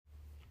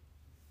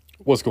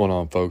What's going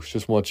on, folks?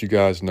 Just want to let you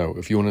guys know,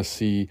 if you want to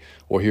see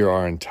or hear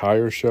our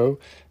entire show,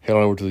 head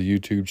on over to the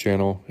YouTube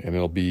channel, and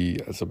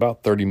it's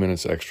about 30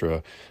 minutes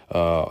extra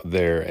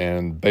there.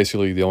 And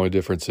basically, the only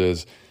difference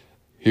is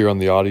here on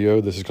the audio,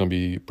 this is going to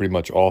be pretty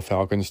much all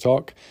Falcons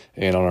talk.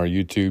 And on our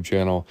YouTube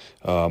channel,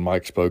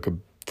 Mike spoke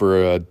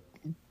for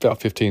about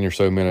 15 or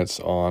so minutes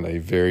on a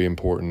very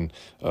important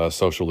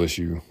social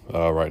issue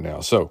right now.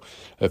 So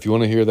if you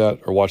want to hear that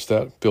or watch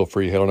that, feel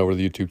free, head on over to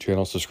the YouTube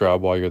channel,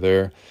 subscribe while you're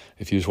there.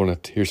 If you just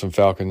want to hear some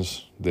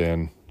Falcons,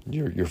 then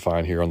you're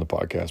fine here on the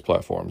podcast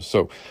platforms.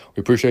 So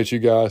we appreciate you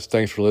guys.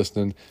 Thanks for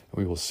listening. And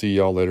we will see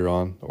y'all later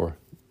on, or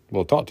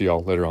we'll talk to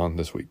y'all later on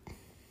this week.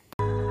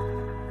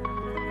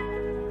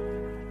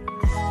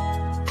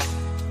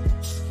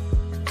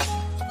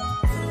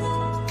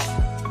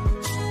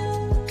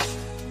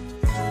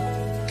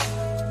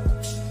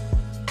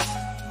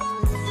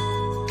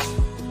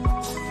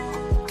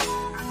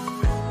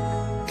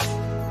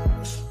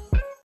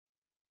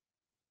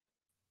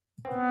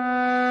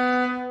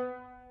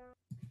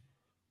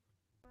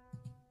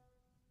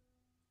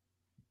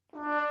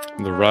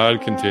 The ride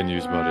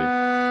continues, buddy.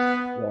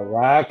 The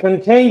ride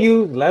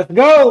continues. Let's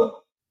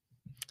go.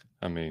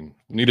 I mean,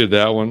 needed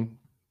that one.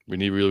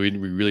 We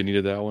really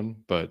needed that one,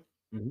 but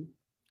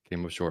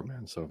came up short,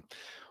 man. So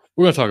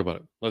we're gonna talk about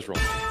it. Let's roll.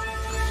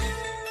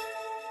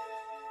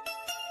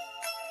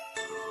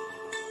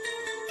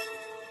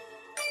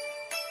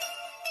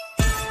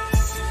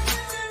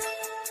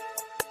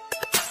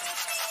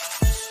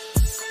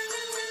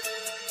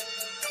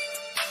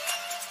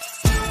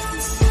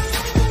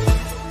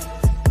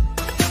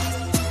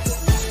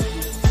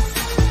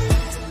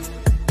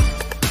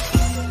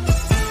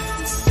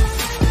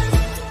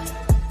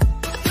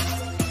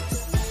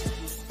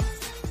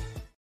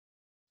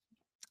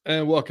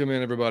 And welcome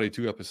in, everybody,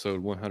 to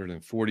episode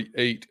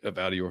 148 of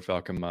Out of Your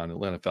Falcon Mind,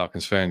 Atlanta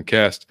Falcons Fan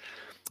Cast.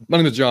 My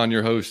name is John,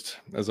 your host.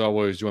 As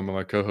always, joined by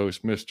my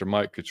co-host, Mr.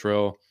 Mike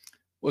Cottrell.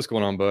 What's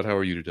going on, bud? How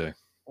are you today?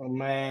 Oh,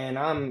 man,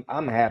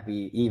 I'm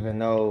happy, even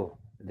though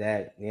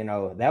that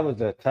that was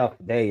a tough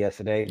day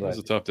yesterday. But it was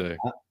a tough day.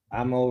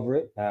 I'm over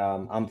it.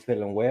 I'm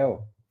feeling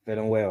well,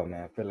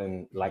 man.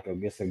 Feeling like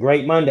it's a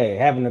great Monday,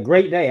 having a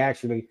great day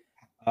actually,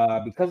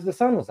 because the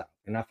sun was out,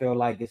 and I feel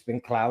like it's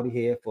been cloudy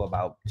here for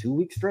about 2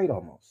 weeks straight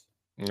almost.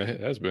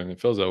 It has been.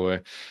 It feels that way.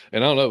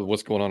 And I don't know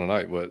what's going on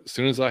tonight, but as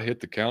soon as I hit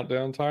the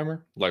countdown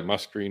timer, like my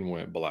screen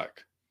went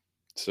black.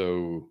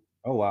 So,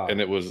 oh wow,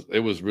 and it was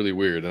really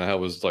weird. And I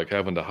was like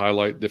having to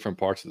highlight different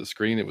parts of the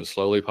screen. It was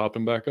slowly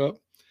popping back up.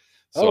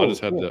 So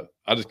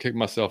I just kicked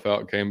myself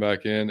out and came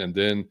back in, and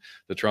then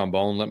the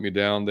trombone let me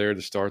down there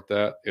to start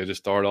that. It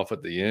just started off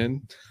at the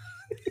end.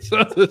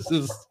 So this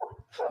is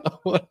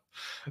what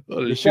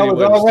the show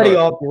is already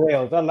off the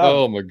rails. I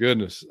love it. My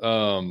goodness.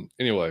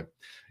 Anyway.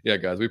 Yeah,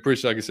 guys, like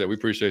I said, we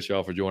appreciate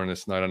y'all for joining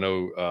us tonight. I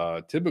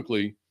know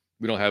typically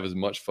we don't have as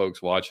much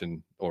folks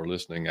watching or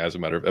listening as a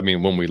matter of,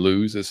 when we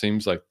lose, it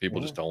seems like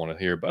people just don't want to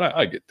hear, but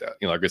I get that.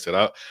 Like I said,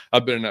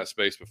 I've been in that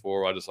space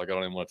before. I don't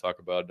even want to talk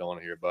about it. Don't want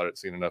to hear about it.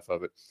 Seen enough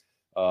of it.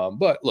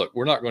 But look,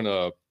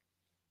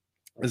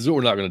 this is what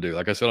we're not going to do.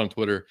 Like I said on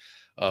Twitter,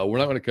 we're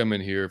not going to come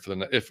in here for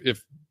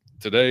if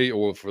today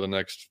or for the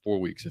next 4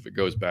 weeks, if it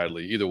goes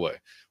badly, either way,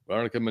 we're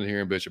not going to come in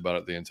here and bitch about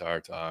it the entire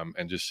time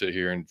and just sit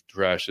here and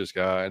trash this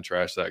guy and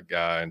trash that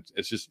guy. And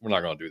it's just, we're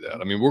not going to do that.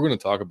 We're going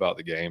to talk about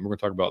the game. We're going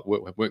to talk about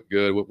what went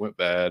good, what went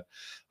bad.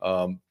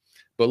 But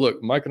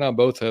look, Mike and I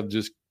both have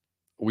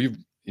and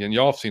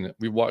y'all have seen it.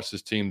 We've watched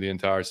this team the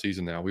entire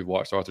season now. We've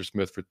watched Arthur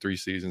Smith for 3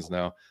 seasons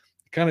now.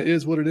 It kind of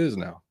is what it is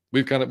now.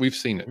 We've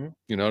seen it.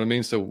 You know what I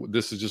mean? So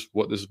this is just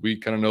we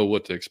kind of know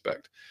what to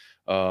expect.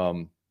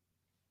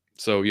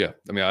 So yeah,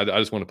 I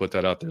just want to put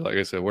that out there. Like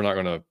I said, we're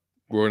going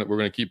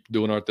to keep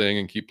doing our thing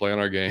and keep playing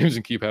our games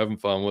and keep having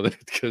fun with it.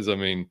 Because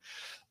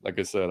like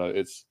I said,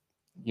 it's,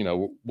 we're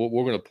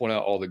going to point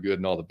out all the good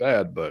and all the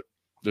bad, but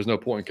there's no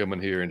point in coming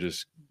here and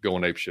just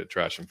going ape shit,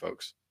 trashing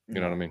folks.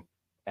 You know what I mean?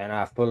 And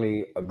I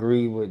fully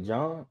agree with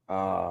John.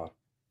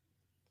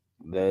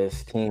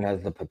 This team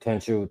has the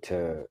potential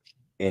to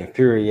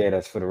infuriate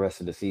us for the rest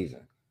of the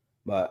season,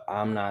 but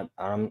I'm not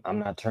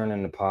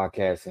turning the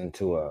podcast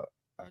into a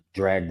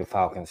drag the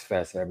Falcons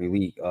fest every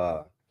week,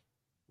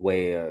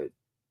 where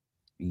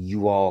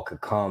you all could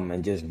come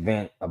and just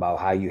vent about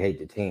how you hate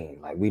the team.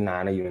 Like, we're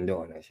not even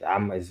doing this.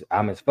 I'm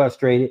as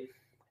frustrated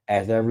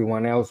as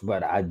everyone else,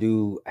 but I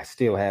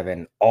still have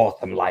an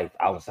awesome life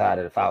outside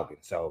of the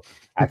Falcons, so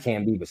I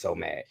can't be so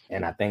mad.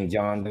 And I think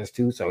John does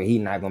too, so he's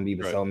not gonna be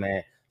so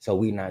mad. So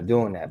we're not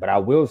doing that. But I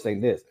will say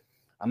this: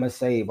 I'm gonna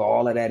save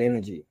all of that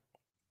energy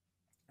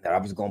that I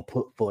was gonna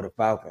put for the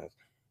Falcons,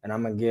 and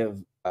I'm gonna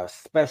give a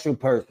special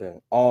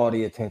person all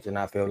the attention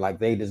I feel like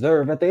they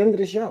deserve at the end of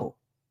the show.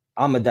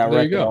 I'm gonna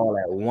direct it all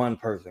at one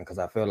person because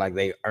I feel like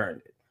they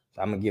earned it.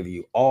 So I'm gonna give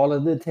you all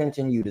of the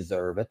attention you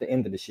deserve at the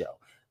end of the show.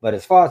 But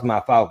as far as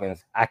my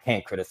Falcons, I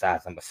can't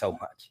criticize them so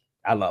much.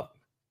 I love them,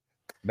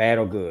 bad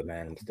or good,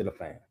 man. I'm still a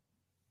fan.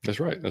 That's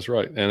right. That's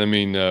right. And I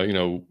mean,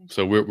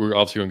 so we're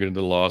obviously going to get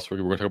into the loss. We're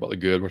going to talk about the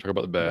good. We're going to talk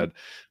about the bad.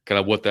 Kind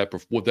of what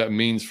that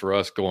means for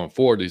us going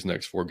forward. These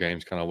next 4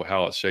 games, kind of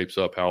how it shapes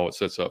up, how it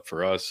sets up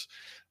for us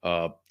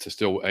to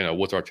still,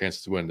 what's our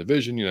chances to win the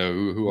division.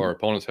 Who our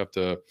opponents have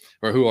to,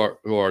 or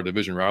who our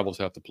division rivals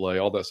have to play.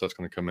 All that stuff's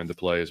going to come into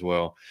play as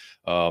well.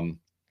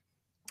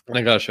 And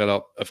I got to shout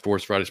out, of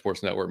course, Friday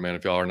Sports Network, man.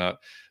 If y'all are not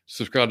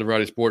subscribed to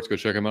Friday Sports, go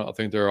check them out. I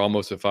think they're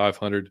almost at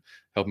 500.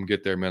 Help them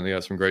get there, man. They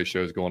got some great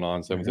shows going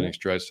on. 7th inning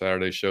stretch,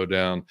 Saturday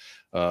showdown.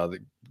 The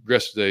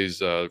rest of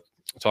today's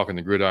talking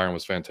the gridiron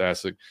was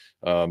fantastic.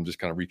 Just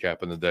kind of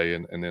recapping the day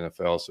in the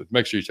NFL. So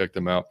make sure you check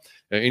them out.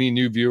 Any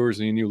new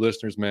viewers, any new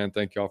listeners, man,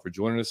 thank y'all for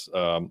joining us.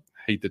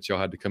 Hate that y'all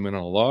had to come in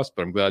on a loss,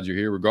 but I'm glad you're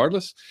here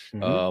regardless.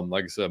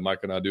 Like I said, Mike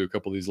and I do a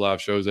couple of these live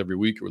shows every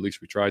week, or at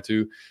least we try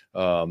to.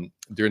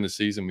 During the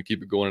season, we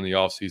keep it going in the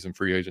off-season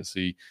free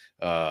agency,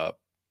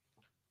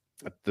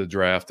 the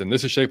draft, and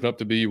this is shaping up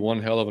to be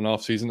one hell of an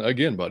offseason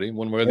again, buddy.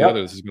 One way or the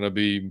other, this is going to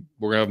be.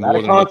 We're going to have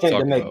more than enough to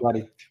talk about,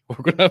 buddy.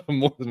 We're going to have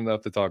more than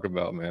enough to talk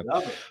about, man.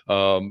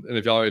 And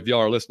if y'all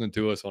are listening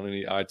to us on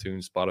any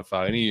iTunes,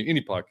 Spotify,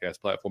 any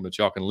podcast platform that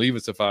y'all can leave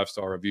us a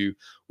 5-star review,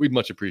 we'd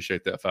much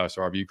appreciate that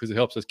 5-star review because it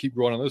helps us keep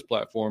growing on those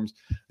platforms,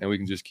 and we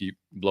can just keep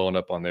blowing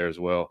up on there as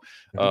well.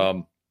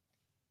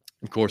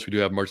 Of course, we do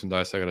have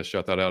merchandise. I got to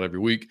shout that out every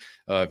week.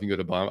 If you go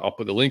to I'll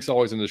put the links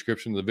always in the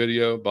description of the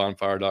video,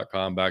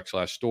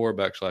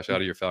 bonfire.com/store/out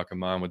of your Falcon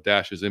mind with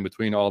dashes in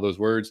between all those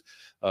words.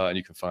 And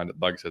you can find it.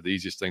 Like I said, the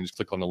easiest thing, just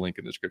click on the link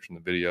in the description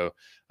of the video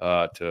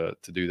to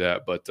do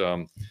that. But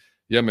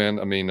yeah, man,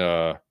 I mean,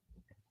 now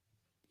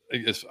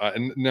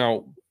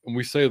when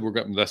we say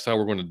that's how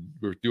we're going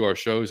to do our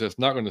shows, that's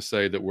not going to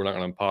say that we're not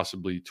going to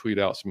possibly tweet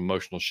out some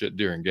emotional shit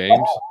during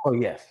games. Oh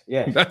yes.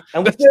 And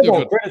we're still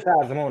going to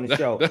criticize them on the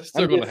show. That's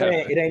still going to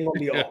happen. It ain't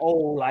going to be a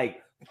whole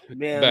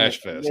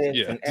bash fest.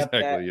 Yeah,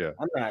 exactly. Yeah,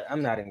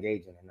 I'm not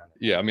engaging in none of that.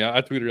 Yeah, I mean, I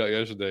tweeted out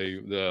yesterday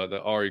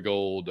the Ari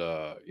Gold,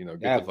 get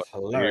that's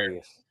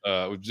hilarious.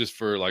 Just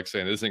for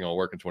saying this ain't gonna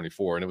work in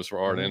 24, and it was for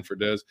Art and for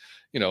Des,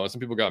 and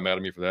some people got mad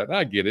at me for that. And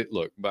I get it.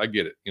 Look, I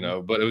get it.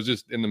 But it was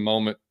just in the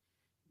moment.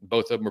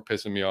 Both of them were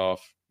pissing me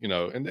off.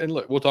 And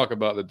look, we'll talk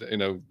about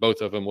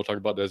both of them. We'll talk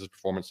about Dez's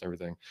performance and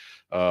everything.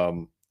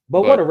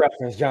 But what a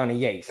reference, Johnny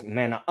Yates,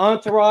 man. The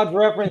Entourage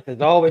reference is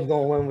always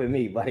going to win with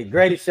me, buddy.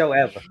 Greatest show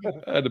ever.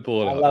 I had to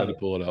pull it out. I had to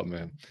pull it out,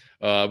 man.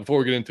 Before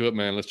we get into it,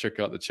 man, let's check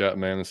out the chat,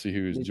 man, and see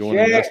who's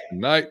joining us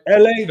tonight.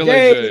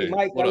 LAJ,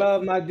 Mike, I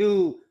love my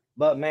dude.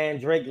 But, man,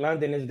 Drake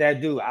London is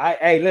that dude.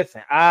 Hey,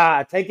 listen,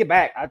 I take it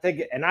back. I take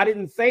it. And I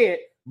didn't say it,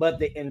 but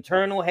the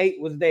internal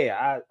hate was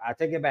there. I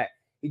take it back.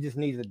 He just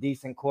needs a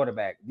decent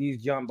quarterback.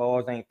 These jump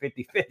balls ain't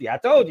 50-50. I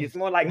told you it's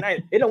more like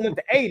 90. It don't went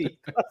to 80.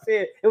 I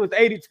said it was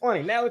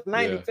 80-20. Now it's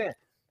 90-10.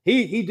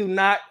 He do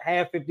not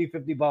have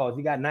 50-50 balls.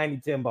 He got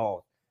 90-10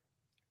 balls.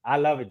 I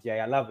love it, Jay.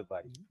 I love it,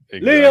 buddy.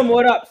 Exactly. Liam,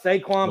 what up?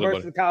 Saquon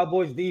versus the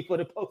Cowboys D for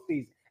the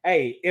postseason.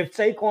 Hey, if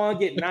Saquon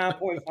get 9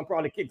 points, I'm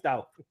probably kicked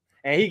out.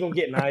 And he gonna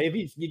get 9.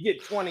 If you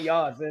get 20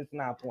 yards, that's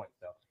 9 points.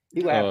 So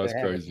he will have to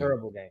have a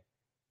terrible game.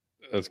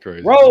 That's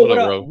crazy. Roll, what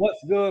up? Bro?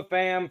 What's good,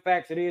 fam?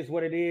 Facts, it is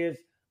what it is.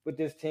 With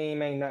this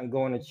team, ain't nothing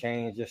going to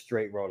change. Just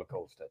straight roller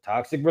coaster.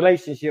 Toxic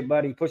relationship,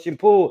 buddy. Push and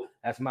pull.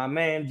 That's my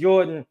man,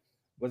 Jordan.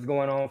 What's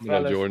going on,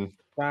 fellas? Jordan.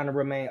 Trying to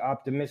remain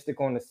optimistic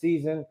on the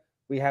season.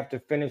 We have to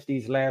finish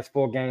these last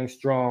 4 games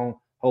strong.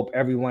 Hope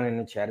everyone in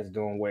the chat is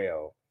doing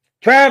well.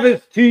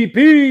 Travis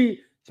TP.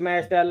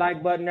 Smash that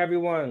like button,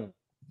 everyone.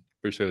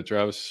 Appreciate it,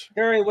 Travis.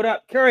 Curry, what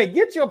up? Curry,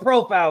 get your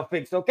profile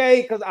fixed,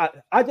 okay? Because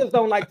I just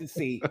don't like to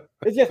see.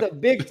 It's just a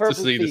big purple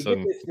C.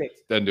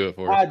 Doesn't do it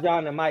for us. Hi,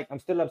 John and Mike. I'm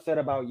still upset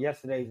about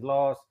yesterday's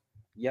loss.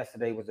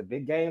 Yesterday was a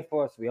big game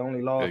for us. We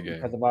only lost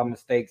because of our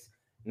mistakes,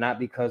 not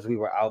because we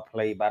were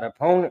outplayed by the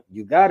opponent.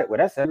 You got it. Well,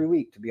 that's every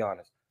week, to be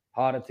honest.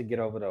 Harder to get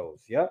over those.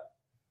 Yep.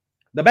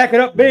 The back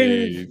it up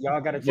binge. Y'all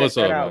got to check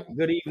that out. Man?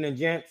 Good evening,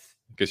 gents.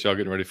 Guess y'all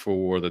getting ready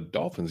for the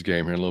Dolphins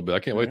game here in a little bit. I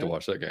can't wait to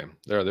watch that game.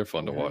 They're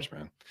fun to watch,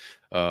 man.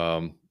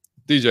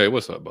 DJ,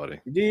 what's up, buddy?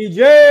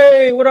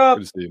 DJ, what up?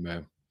 Good to see you,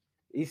 man.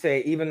 He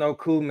said, even though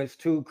Koo missed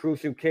 2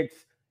 crucial kicks,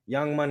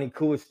 Young Money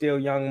Koo is still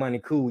Young Money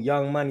Koo.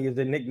 Young Money is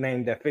the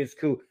nickname that fits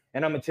Koo.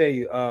 And I'm gonna tell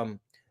you,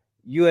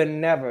 you would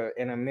never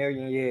in a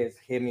million years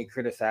hear me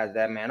criticize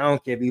that man. I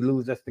don't care if he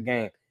lose us the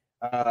game.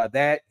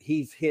 That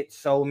he's hit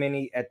so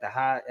many at the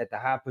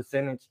high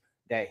percentage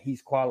that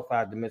he's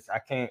qualified to miss. I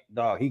can't,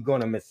 dog. He's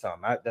gonna miss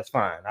some. That's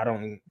fine.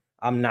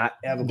 I'm not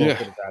ever gonna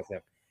criticize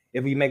him.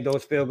 If we make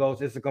those field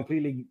goals, it's a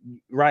completely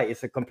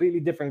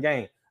different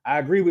game. I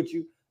agree with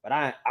you, but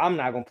I'm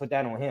not gonna put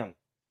that on him.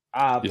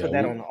 I'll put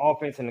that on the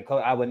offense and the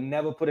coach. I would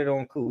never put it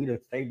on Koo. He done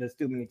saved us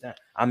too many times.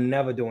 I'm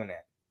never doing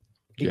that.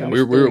 I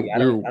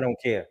don't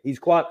care.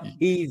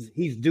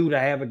 He's due to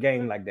have a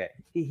game like that.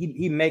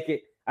 He make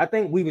it. I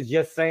think we was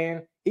just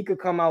saying he could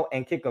come out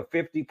and kick a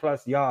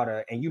 50+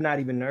 yarder and you're not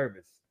even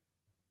nervous.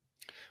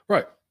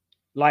 Right.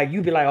 Like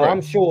you'd be like, oh,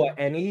 I'm sure.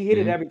 And he hit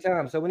it every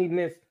time. So when he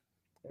missed,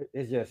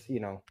 it's just,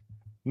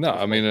 No,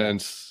 I mean,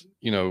 and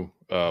we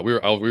were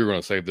going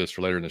to save this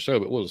for later in the show,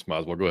 but we'll just might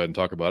as well go ahead and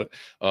talk about it.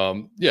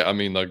 Yeah, I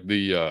mean, like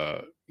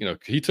the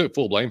he took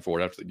full blame for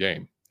it after the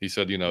game. He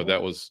said,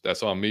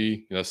 that's on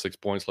me. 6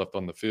 points left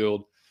on the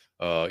field.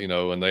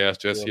 And they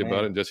asked Jesse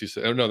about it, and Jesse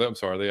said, "Oh no, I'm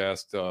sorry." They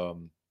asked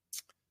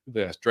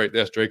Drake.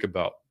 They asked Drake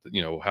about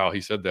how he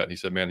said that. And he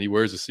said, "Man, he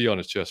wears a C on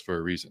his chest for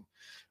a reason.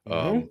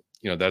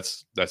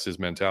 That's his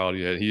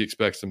mentality. He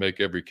expects to make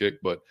every kick,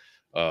 but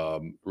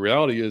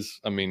reality is,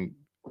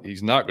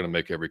 he's not going to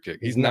make every kick.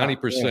 He's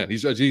 90%.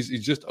 He's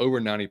just over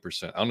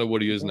 90%. I don't know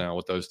what he is now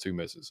with those 2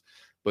 misses,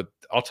 but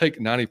I'll take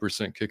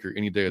 90% kicker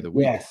any day of the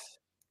week. Yes.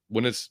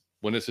 When it's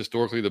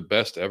historically the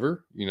best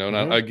ever,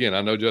 And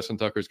I know Justin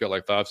Tucker's got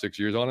like 5-6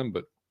 years on him,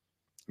 but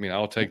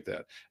I'll take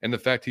that. And the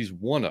fact he's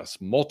won us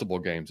multiple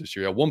games this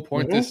year. At one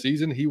point this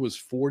season, he was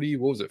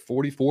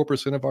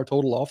 44% of our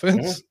total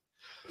offense.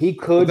 He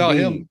could without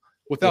him,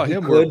 we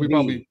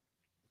probably.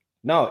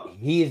 No,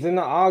 he's in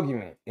the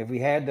argument. If we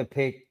had to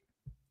pick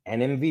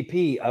an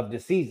MVP of the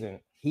season,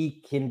 he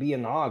can be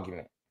in the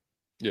argument.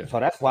 Yeah. So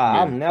that's why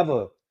I'm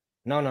never.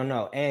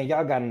 No. And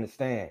y'all got to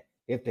understand,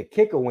 if the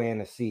kicker win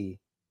the C,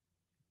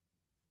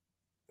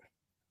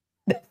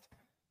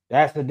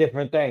 that's a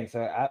different thing.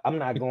 So I'm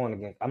not going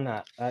against. I'm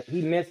not.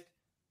 He missed.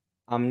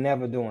 I'm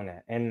never doing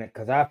that. And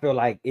because I feel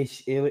like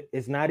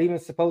it's not even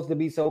supposed to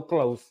be so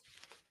close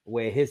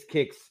where his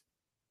kicks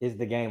is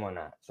the game or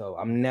not. So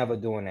I'm never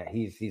doing that.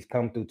 He's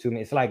come through to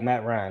me. It's like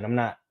Matt Ryan. I'm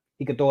not.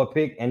 He could throw a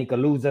pick and he could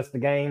lose us the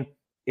game.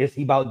 Is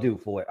he about due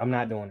for it? I'm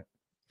not doing it.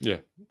 Yeah.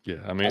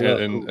 And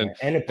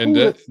the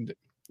coolest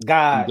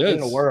guy in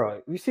the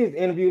world. You see his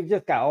interview, he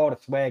just got all the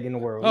swag in the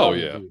world. Oh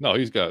yeah. No,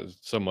 he's got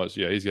so much.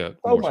 Yeah, he's got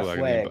so much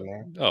swag,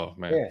 man. Oh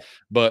man. Yeah.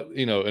 But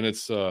and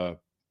it's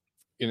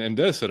and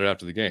Des said it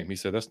after the game. He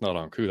said that's not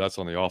on Koo, that's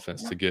on the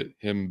offense to get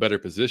him better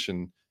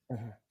position.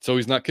 So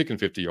he's not kicking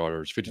 50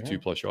 yarders, 52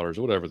 plus yarders,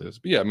 or whatever it is.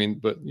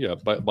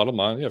 But bottom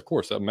line, of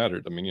course that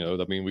mattered.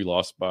 We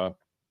lost by.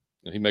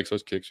 He makes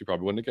those kicks, you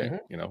probably win the game,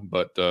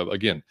 But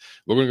again,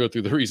 we're going to go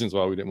through the reasons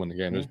why we didn't win the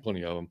game. There's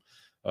plenty of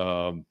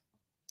them.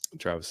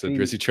 Travis said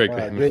Drizzy Drake,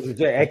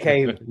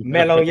 aka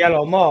Mellow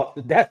Yellow Moss.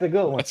 That's a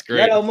good one. That's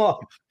great.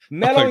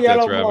 Mellow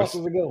Yellow Moss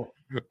is a good one.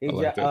 I'm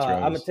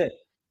gonna tell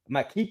you,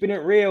 am keeping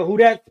it real? Who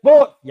that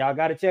sport? Y'all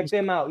got to check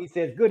them out. He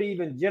says, "Good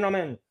evening,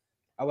 gentlemen.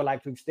 I would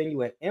like to extend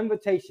you an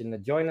invitation to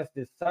join us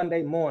this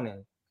Sunday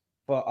morning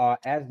for our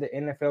As the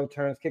NFL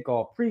Turns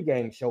kickoff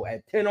pregame show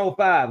at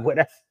 10:05. Well,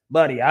 that's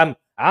buddy. I'm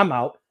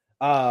out.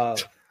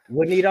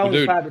 We need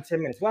only 5 to 10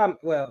 minutes.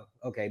 Well,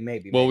 okay,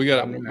 maybe. Well, we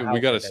got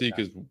to see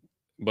because,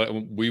 but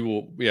we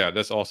will. Yeah,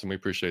 that's awesome. We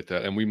appreciate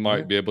that, and we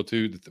might be able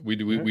to.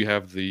 We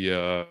have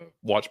the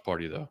watch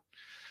party though,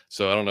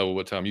 so I don't know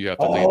what time you have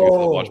to leave for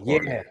the watch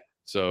party. Yeah.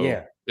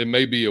 So it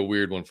may be a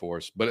weird one for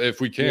us, but if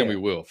we can, we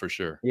will for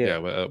sure.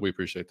 Yeah, we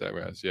appreciate that,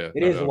 guys. Yeah,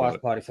 it is a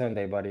watch party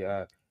Sunday, buddy.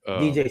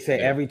 DJ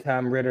said every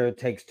time Ritter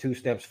takes 2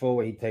 steps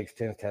forward, he takes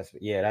 10 steps.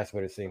 Yeah, that's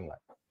what it seemed like.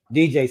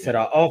 DJ said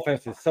our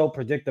offense is so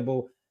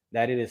predictable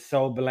that it is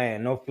so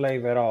bland, no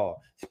flavor at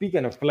all.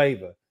 Speaking of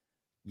flavor,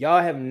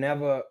 y'all have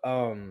never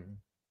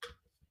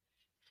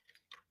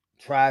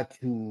tried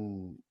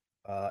to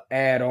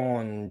add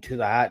on to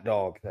the hot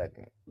dog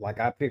segment. Like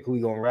I pick who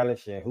we gonna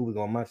relish and who we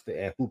gonna mustard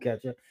and who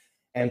ketchup.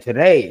 And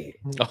today,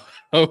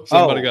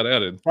 somebody got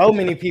added. So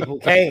many people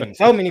came.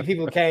 So many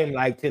people came.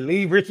 Like to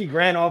leave Richie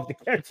Grant off the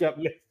ketchup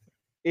list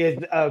is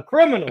a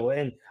criminal.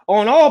 And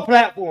on all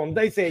platforms,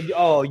 they say,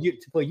 for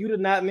you to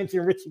not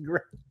mention Richie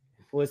Grant.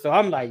 Well, so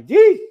I'm like,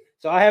 geez.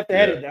 So I have to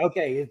edit that.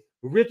 Okay,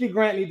 Richie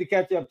Grant need to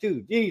catch up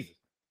too. Jesus.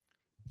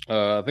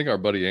 I think our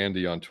buddy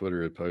Andy on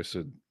Twitter had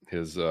posted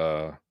his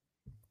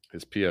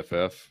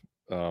PFF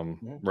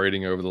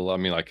rating over the.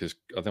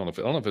 I don't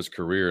know if his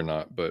career or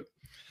not, but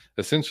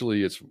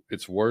essentially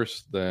it's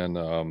worse than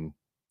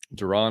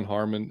Duron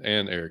Harmon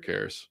and Eric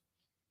Harris.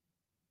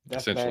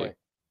 That's essentially,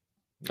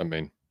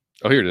 bad.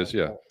 Here it is.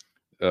 Yeah.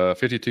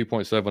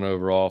 52.7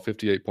 overall,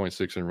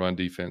 58.6 in run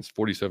defense,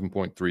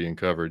 47.3 in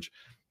coverage.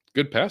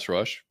 Good pass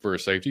rush for a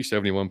safety,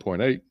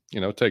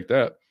 71.8. Take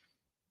that.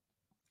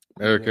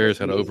 Eric Harris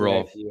had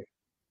overall.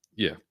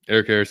 Yeah.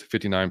 Eric Harris,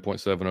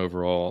 59.7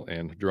 overall,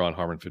 and Duron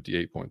Harmon,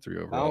 58.3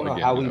 overall. I don't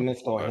know how we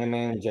missed on him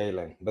and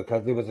Jalen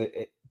because it was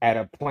at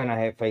a point I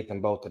had faith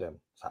in both of them.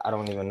 So I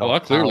don't even know. Oh, I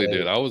clearly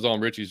did. I was on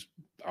Richie's.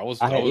 He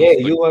was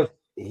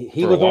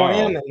on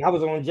him and I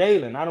was on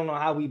Jalen. I don't know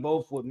how we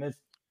both would miss.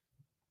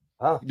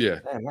 Oh, yeah,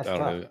 man, that's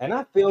tough. And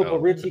I feel for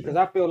Richie because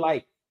I feel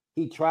like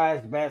he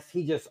tries best.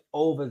 He just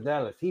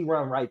overzealous. He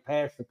run right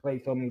past the play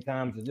so many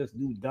times and just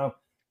do dumb.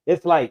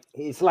 It's like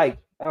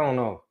I don't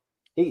know.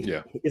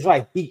 It's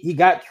like he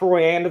got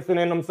Troy Anderson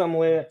in him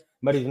somewhere,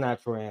 but he's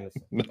not Troy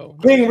Anderson.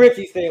 King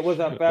Richie said, "What's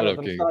up, fellas?"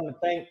 I'm starting to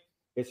think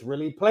it's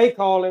really play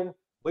calling,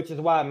 which is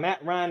why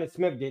Matt Ryan and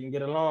Smith didn't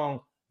get along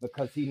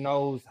because he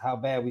knows how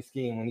bad we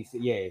scheme. When he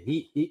said,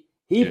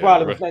 he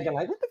probably was thinking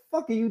like, "What the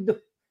fuck are you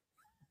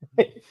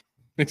doing?"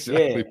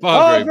 Exactly.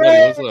 Padre,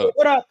 buddy, what's up?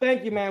 What up?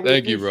 Thank you, man.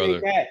 Thank you, brother.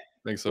 That.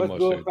 Thanks so much,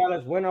 good,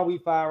 fellas. When are we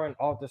firing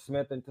Arthur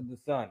Smith into the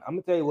sun? I'm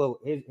gonna tell you what.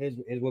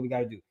 Here's what we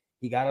gotta do.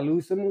 He gotta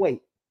lose some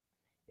weight.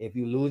 If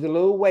you lose a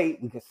little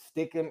weight, we can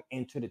stick him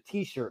into the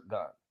t-shirt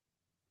gun.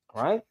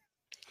 Right?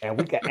 And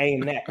we could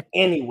aim that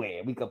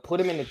anywhere. We could put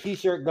him in the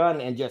t-shirt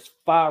gun and just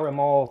fire him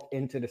off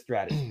into the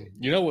stratosphere.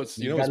 What's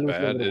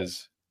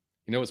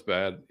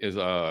bad is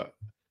I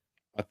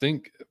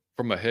think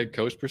from a head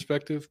coach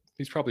perspective,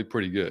 he's probably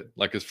pretty good.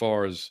 Like as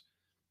far as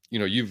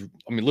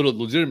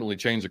legitimately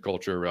changed the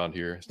culture around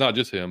here. It's not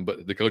just him,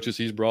 but the coaches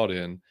he's brought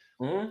in,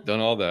 done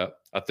all that.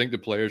 I think the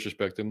players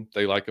respect him.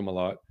 They like him a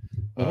lot.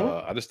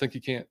 I just think he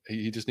can't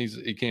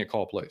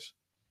call plays.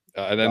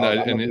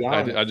 If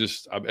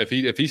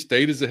he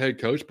stayed as the head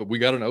coach, but we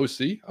got an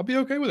OC, I'll be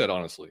okay with that.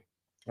 Honestly,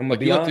 let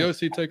the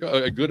OC take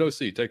a good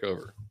OC take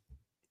over.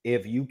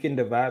 If you can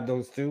divide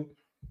those two,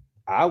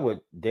 I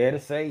would dare to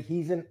say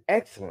he's an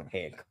excellent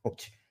head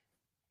coach.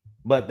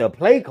 But the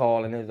play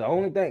calling is the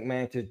only thing,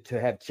 man,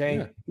 to have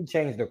changed. Yeah. He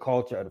changed the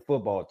culture of the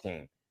football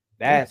team.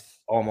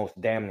 That's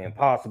almost damn near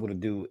impossible to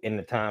do in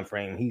the time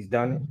frame he's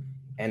done it.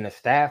 And the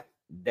staff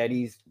that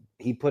he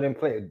put in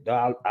place,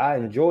 I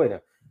enjoyed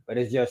him. But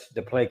it's just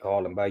the play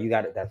calling, but you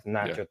got it. That's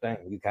not your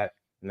thing.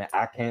 Man,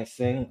 I can't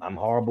sing. I'm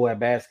horrible at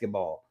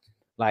basketball.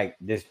 Like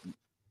this,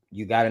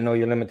 you got to know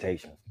your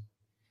limitations.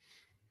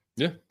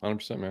 Yeah,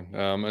 100%, man.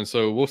 And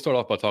so we'll start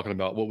off by talking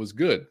about what was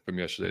good from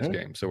yesterday's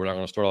game. So we're not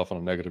going to start off on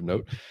a negative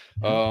note.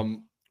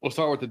 We'll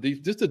start with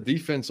the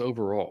defense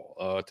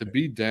overall. To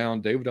be down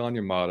David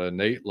Onyemata,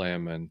 Nate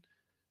Landman,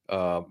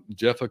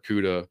 Jeff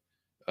Okudah,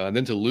 and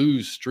then to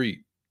lose Street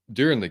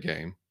during the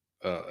game.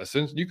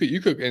 Since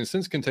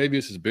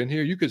Kentavious has been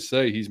here, you could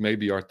say he's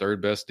maybe our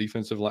third best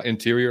defensive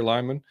interior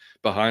lineman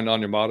behind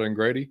Onyemata and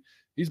Grady.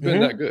 He's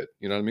been that good.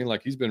 You know what I mean?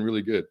 Like he's been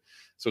really good.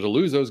 So to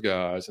lose those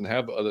guys and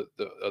have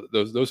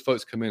those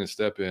folks come in and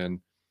step in,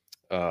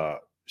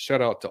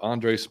 shout out to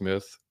Andre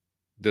Smith,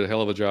 did a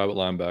hell of a job at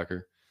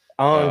linebacker.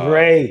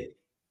 Andre.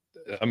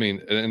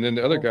 And then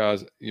the other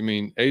guys. You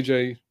mean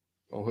AJ?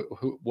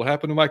 What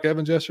happened to Mike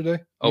Evans yesterday?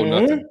 Oh,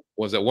 nothing.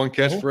 Was that one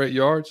catch for 8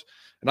 yards?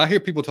 And I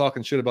hear people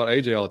talking shit about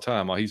AJ all the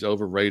time. Oh, he's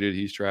overrated.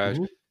 He's trash.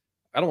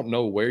 I don't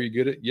know where you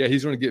get it. Yeah,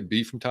 he's going to get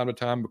beat from time to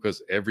time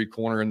because every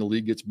corner in the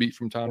league gets beat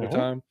from time to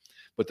time.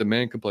 But the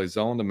man can play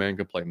zone. The man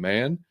can play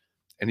man.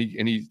 And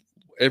he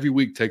every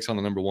week takes on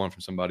the number one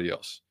from somebody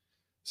else.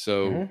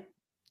 So,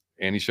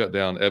 and he shut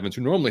down Evans,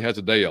 who normally has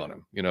a day on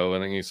him,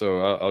 And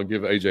so I'll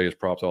give AJ his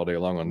props all day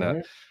long on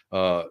that.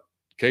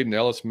 Caden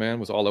Ellis, man,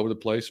 was all over the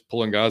place,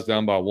 pulling guys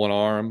down by one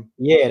arm.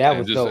 Yeah, that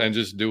was dope. And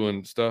just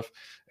doing stuff.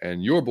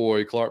 And your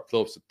boy Clark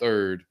Phillips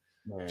III,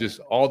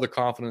 just all the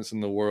confidence in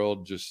the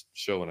world, just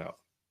showing out.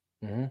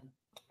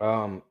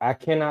 I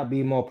cannot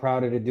be more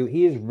proud of the dude.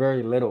 He is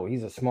very little.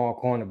 He's a small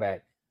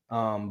cornerback.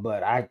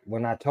 But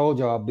when I told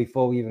y'all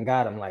before we even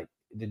got him, like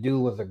the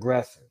dude was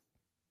aggressive.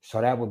 So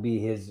that would be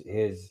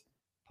his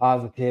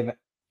positive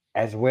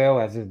as well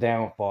as his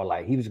downfall.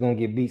 Like he was gonna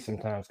get beat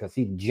sometimes because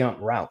he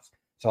jumped routes.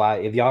 So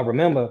if y'all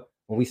remember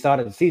when we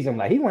started the season, I'm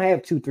like he gonna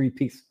have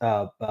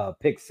 2-3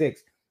 pick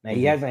six. Now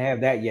he hasn't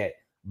had that yet,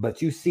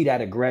 but you see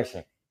that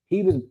aggression.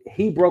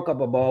 He broke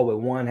up a ball with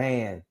one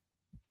hand.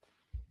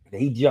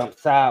 He jumped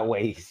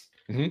sideways.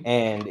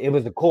 And it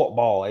was a court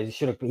ball.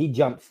 He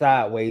jumped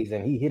sideways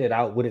and he hit it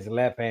out with his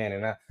left hand.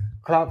 And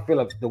Clark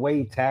Phillips, the way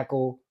he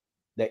tackled,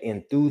 the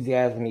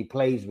enthusiasm he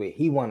plays with,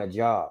 he won a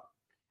job.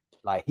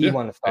 Like he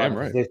won a starting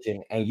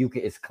position, and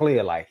it's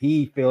clear. Like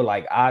he feel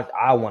like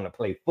I want to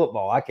play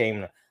football.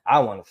 I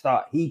want to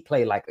start. He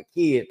played like a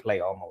kid play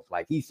almost.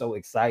 Like he's so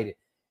excited.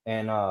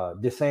 And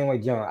the same way,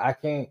 John, I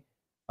can't.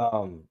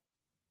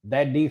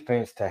 That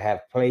defense to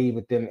have played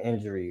with them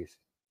injuries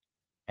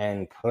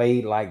and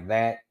played like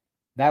that.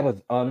 That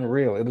was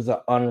unreal. It was an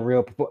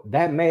unreal.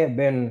 That may have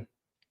been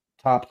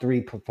top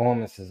 3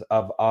 performances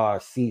of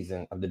our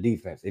season of the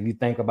defense. If you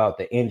think about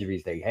the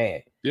injuries they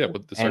had. Yeah,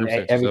 but the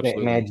circumstances,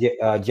 everything, man.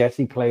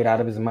 Jesse played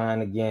out of his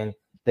mind again.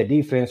 The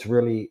defense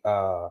really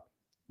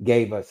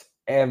gave us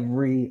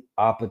every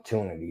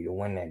opportunity to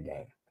win that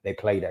game. They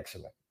played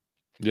excellent.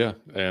 Yeah,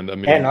 and I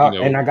mean, and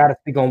I got to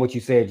speak on what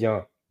you said,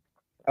 John.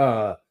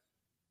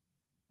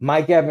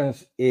 Mike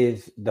Evans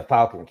is the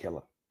Falcon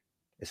killer.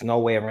 There's no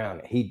way around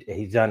it.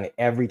 He's done it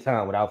every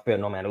time without fail,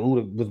 no matter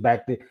who was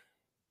back there.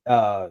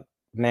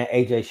 Man,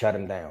 AJ shut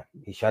him down.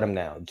 He shut him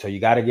down. So you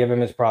got to give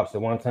him his props. The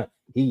one time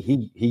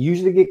he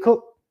usually get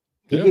cooked.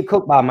 He get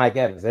cooked by Mike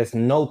Evans. There's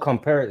no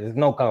comparison. There's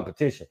no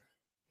competition.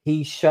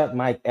 He shut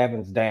Mike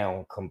Evans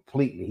down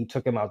completely. He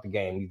took him out the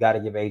game. You got to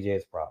give AJ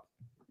his props.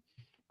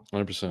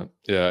 100%.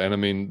 Yeah, and I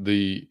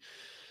mean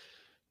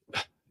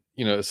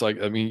it's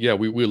like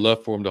we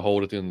love for him to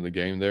hold at the end of the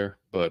game there,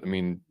 but I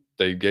mean.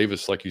 They gave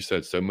us, like you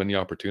said, so many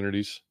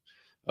opportunities,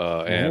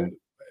 and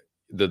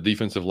the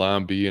defensive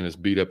line being as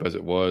beat up as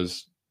it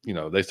was,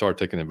 they started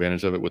taking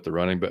advantage of it with the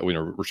running. But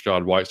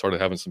Rashad White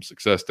started having some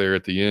success there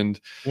at the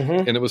end,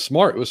 and it was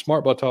smart. It was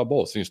smart by Todd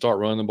Bowles. So you start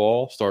running the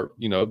ball,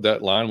 that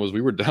line was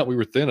we were down, we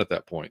were thin at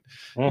that point.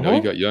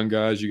 You got young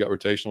guys, you got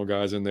rotational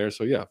guys in there,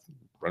 so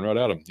run right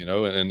at them,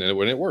 and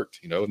when it worked,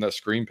 and that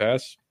screen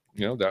pass,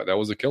 that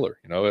was a killer,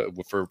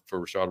 for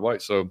Rashad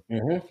White. So.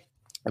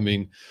 I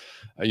mean,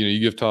 you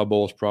give Todd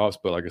Bowles props,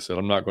 but like I said,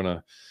 I'm not going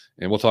to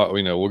and we'll talk.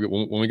 We'll get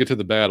when we get to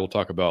the bad, we'll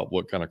talk about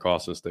what kind of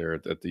cost us there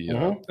at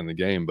the in the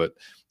game. But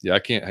yeah, I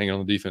can't hang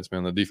on the defense,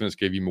 man. The defense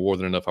gave you more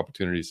than enough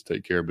opportunities to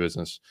take care of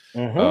business.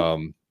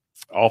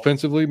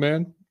 Offensively,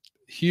 man,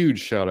 huge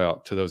shout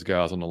out to those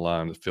guys on the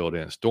line that filled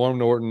in. Storm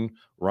Norton,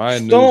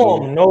 Ryan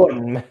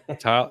Newsel,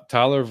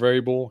 Tyler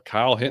Vrabel,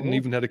 Kyle Hinton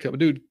even had a couple.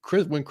 Dude,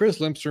 when Chris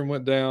Lindstrom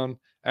went down,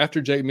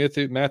 after Jake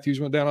Matthews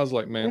went down, I was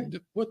like, man,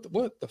 what the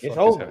fuck is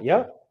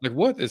happening? Like,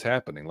 what is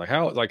happening?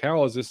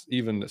 How is this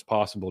even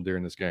possible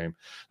during this game?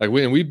 Like,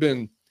 we've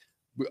been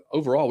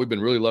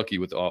really lucky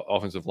with the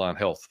offensive line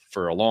health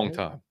for a long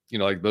time.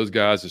 Like those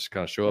guys just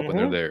kind of show up and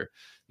they're there.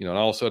 And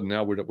all of a sudden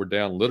now we're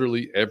down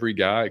literally every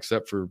guy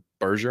except for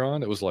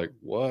Bergeron. It was like,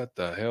 what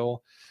the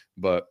hell?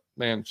 But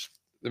man,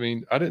 I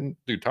mean,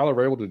 Tyler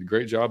Vrabel did a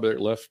great job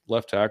at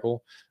left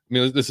tackle. I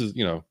mean, this is,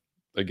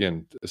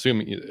 again,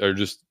 assuming or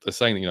just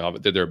saying,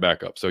 that they're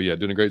backup. So yeah,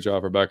 doing a great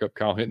job for backup.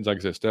 Kyle Hinton, like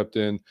I said, stepped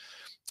in.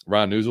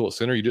 Ryan Newsel at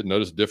center, you didn't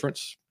notice a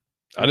difference.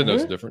 I didn't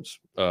notice a difference.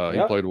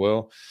 He played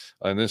well.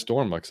 And then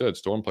Storm, like I said,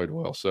 Storm played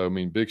well. So, I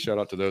mean, big shout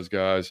out to those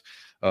guys.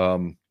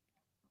 Bijan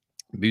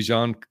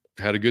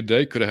had a good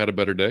day. Could have had a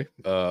better day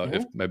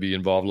if maybe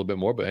involved a little bit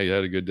more, but hey, he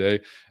had a good day.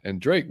 And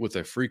Drake with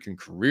a freaking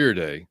career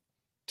day,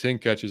 10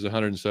 catches,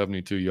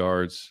 172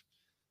 yards,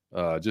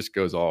 just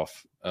goes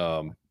off.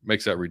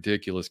 Makes that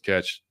ridiculous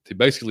catch. He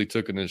basically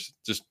took it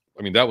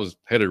and that was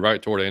headed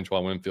right toward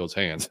Antoine Winfield's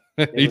hands.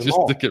 He just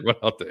took it right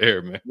out the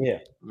air, man. Yeah.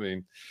 I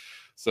mean,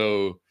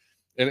 so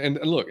and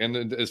look,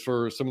 and as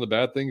for some of the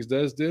bad things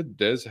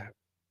Dez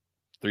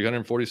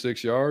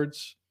 346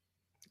 yards.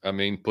 I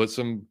mean, put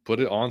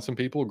it on some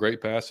people.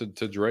 Great pass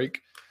to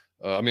Drake.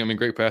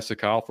 Great pass to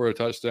Kyle for a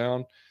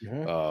touchdown.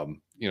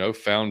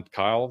 Found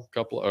Kyle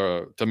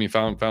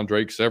found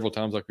Drake several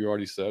times, like we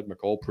already said.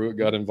 McCole Pruitt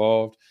got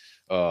involved.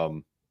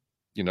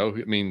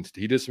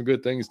 He did some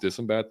good things, did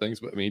some bad things,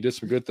 but he did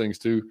some good things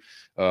too.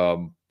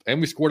 And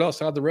we scored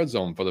outside the red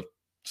zone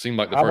seemed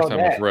like the first time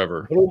in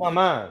forever. Blew my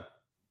mind.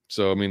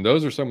 So,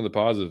 those are some of the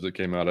positives that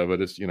came out of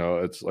it. It's,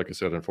 it's like I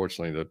said,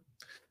 unfortunately, the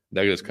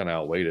negatives kind of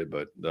outweighed it,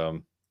 but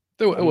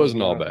it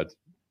wasn't all bad.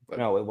 But.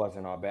 No, it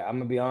wasn't all bad. I'm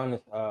gonna be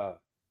honest.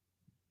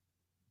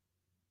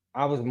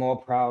 I was more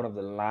proud of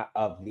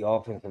the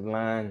offensive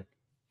line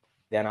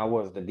than I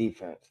was the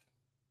defense.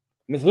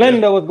 Miss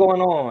Linda, what's going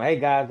on? Hey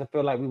guys, I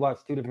feel like we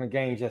watched 2 different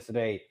games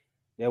yesterday.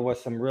 There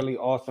was some really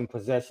awesome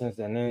possessions,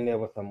 and then there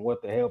was some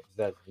what the hell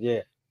possessions.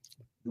 Yeah,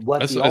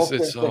 the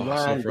offensive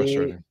line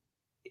did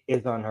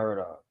is unheard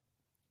of.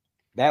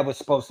 That was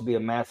supposed to be a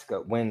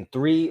massacre. When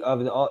 3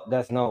 of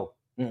that's no.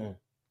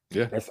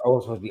 Yeah, it's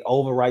supposed to be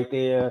over right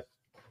there.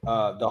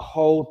 The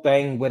whole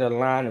thing with a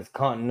line is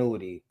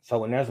continuity. So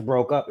when that's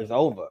broke up, it's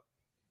over.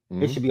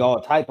 It should be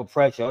all type of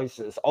pressure.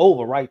 It's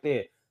over right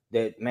there.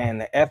 That man,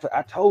 the effort.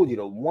 I told you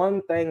the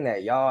one thing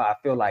that I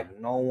feel like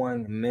no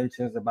one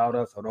mentions about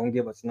us or don't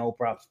give us no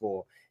props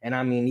for, and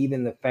I mean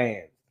even the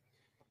fans.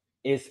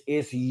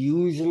 It's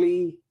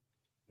usually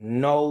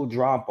no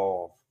drop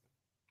off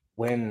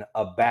when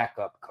a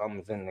backup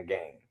comes in the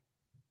game.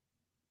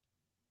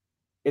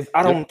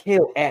 I don't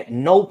care at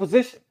no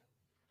position.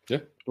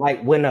 Yeah.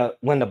 Like when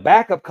the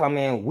backup come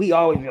in, we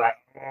always be like,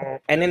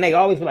 and then they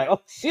always be like,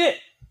 oh shit,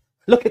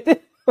 look at this.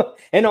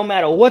 And no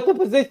matter what the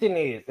position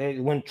is,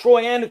 when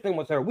Troy Anderson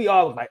was hurt, we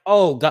always like,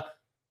 oh god.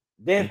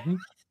 Then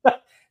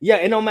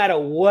and no matter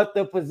what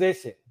the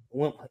position,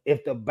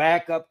 if the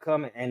backup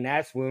coming, and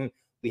that's when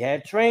we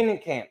had training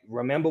camp.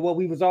 Remember what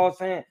we was all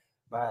saying?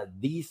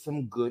 These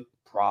some good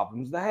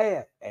problems to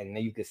have, and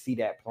then you can see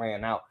that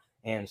playing out.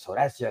 And so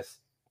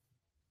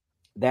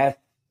that's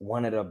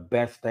one of the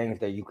best things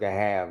that you can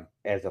have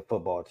as a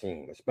football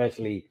team,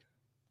 especially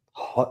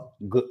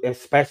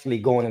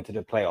going into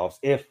the playoffs.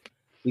 If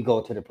we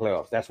go to the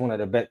playoffs, that's one of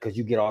the best, because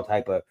you get all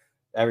type of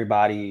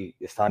everybody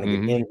is starting to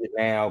get injured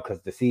now because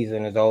the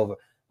season is over.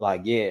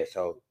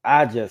 So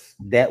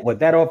what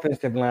that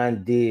offensive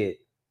line did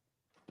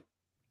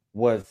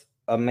was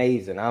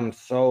amazing.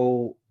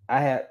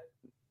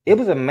 It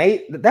was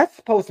amazing. That's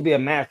supposed to be a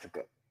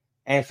massacre.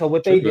 And so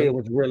what they did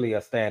was really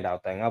a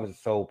standout thing. I was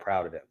so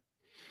proud of them.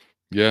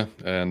 Yeah.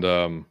 And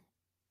and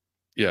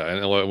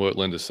what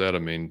Linda said,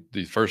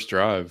 the first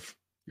drive,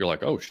 you're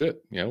like, oh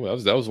shit, that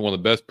was one of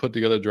the best put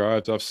together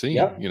drives I've seen,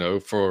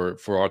 for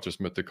Arthur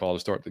Smith to call to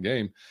start the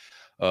game.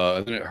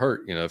 And then it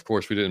hurt, of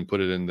course we didn't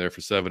put it in there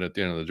for 7 at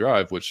the end of the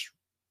drive, which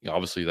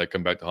obviously that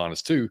come back to haunt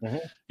us too,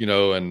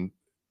 and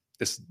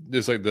it's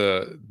like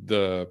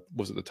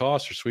was it the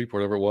toss or sweep,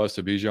 whatever it was,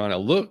 to Bijan. It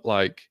looked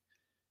like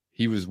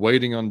he was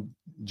waiting on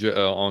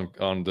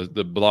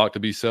the block to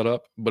be set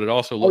up, but it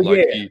also looked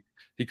like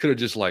he could have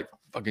just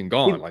fucking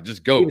gone,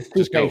 just go,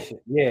 just go.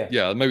 Patient.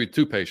 Yeah, maybe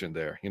too patient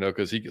there,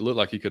 because he looked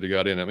like he could have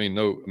got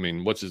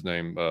in. What's his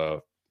name?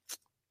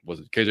 Was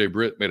it KJ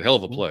Britt made a hell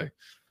of a play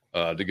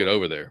to get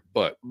over there,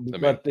 but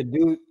the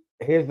dude.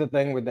 Here's the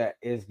thing with that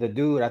is the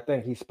dude. I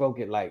think he spoke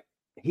it like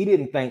he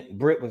didn't think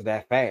Britt was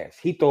that fast.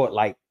 He thought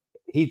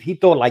he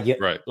thought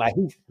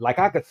he's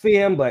I could see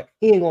him, but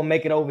he ain't gonna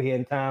make it over here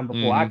in time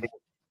before I can.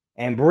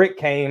 And Britt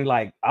came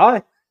all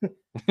right.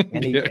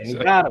 and he Yeah, and he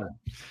exactly. got him.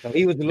 So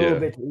he was a little Yeah.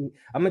 bit.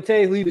 I'm gonna tell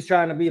you who he was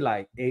trying to be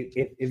like.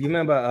 If you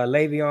remember,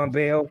 Le'Veon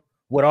Bell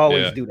would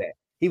always Yeah. do that.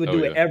 He would Oh,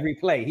 do it yeah. every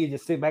play. He'd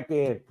just sit back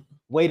there,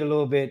 wait a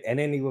little bit, and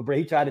then he would.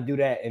 He tried to do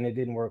that, and it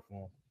didn't work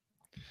for him.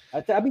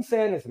 I be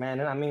saying this, man,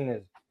 and I mean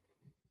this.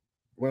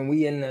 When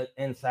we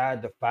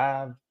inside the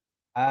 5,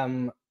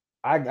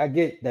 I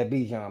get that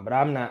Bijan, but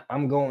I'm not.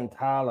 I'm going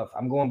Tyler.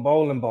 I'm going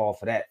bowling ball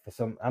for that.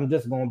 I'm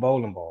just going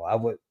bowling ball.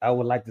 I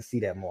would like to see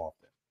that more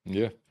often.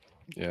 Yeah.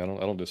 Yeah, I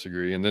don't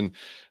disagree. And then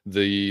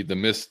the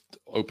missed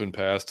open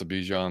pass to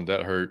Bijan,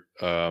 that hurt.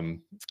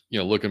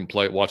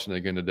 Watching it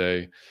again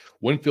today,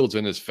 Winfield's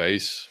in his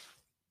face.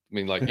 I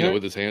mean, like,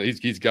 with his hand,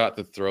 he's got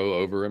the throw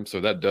over him, so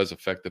that does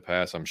affect the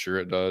pass. I'm sure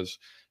it does.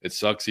 It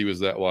sucks he was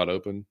that wide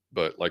open,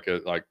 but like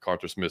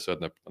Carter Smith said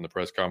in the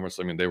press conference,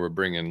 I mean, they were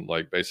bringing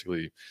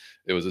basically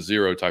it was a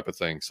zero type of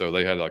thing, so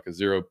they had like a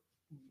zero.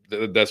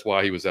 That's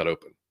why he was that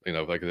open.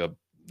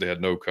 They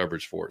had no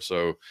coverage for it.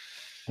 So,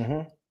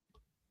 I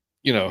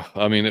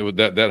mean, it would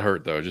that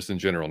hurt though, just in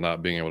general,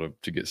 not being able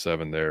to get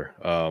 7 there.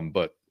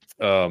 But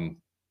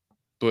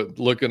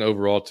looking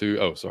overall too.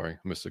 Oh, sorry, I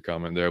missed a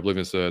comment there.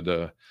 Oblivion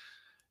said.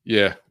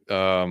 Yeah.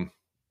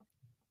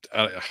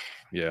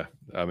 Yeah.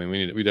 I mean,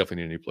 we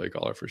definitely need a new play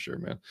caller for sure,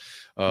 man.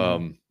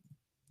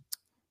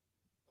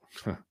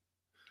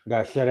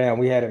 Got shut down.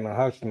 We had him in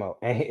hush mode,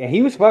 and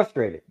he was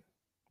frustrated.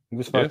 He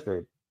was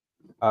frustrated.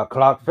 Yeah.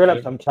 Clark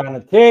Phillips, I'm trying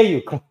to tell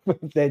you,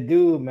 that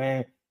dude,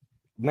 man,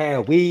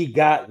 we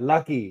got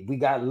lucky. We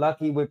got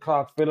lucky with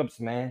Clark Phillips,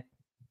 man.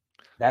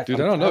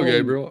 Dude, I don't know,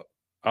 Gabriel.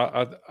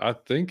 I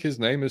think his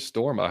name is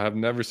Storm. I have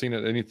never seen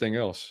it anything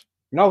else.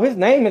 No, his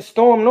name is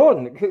Storm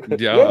Norton.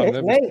 Yeah,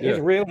 his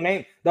real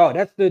name. No,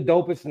 that's the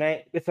dopest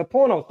name. It's a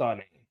porno star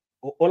name,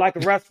 or like a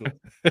wrestler.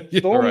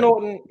 Storm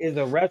Norton is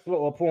a wrestler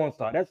or a porn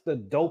star. That's the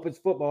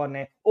dopest football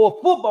name. Or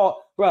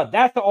football, bro.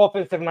 That's the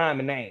offensive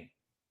lineman name.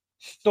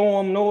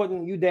 Storm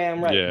Norton. You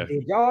damn right. Yeah.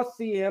 Did y'all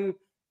see him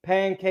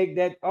pancake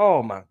that?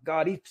 Oh my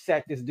God, he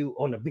sat this dude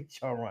on the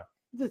beach on run.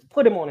 Just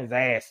put him on his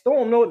ass.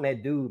 Storm Norton,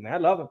 that dude, man. I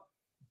love him.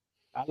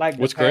 I like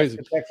the pass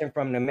protection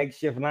from the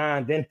makeshift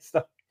line.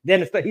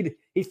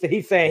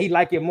 He's saying he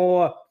like it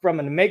more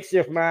from a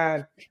makeshift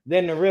line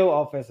than the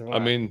real offensive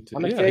line. I mean,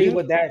 I'm gonna tell you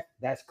what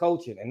that's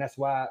coaching, and that's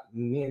why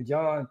me and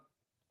John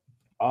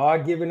are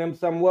giving him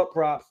somewhat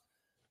props.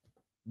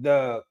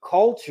 The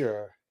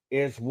culture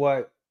is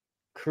what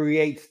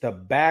creates the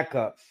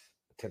backups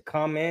to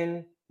come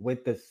in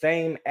with the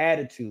same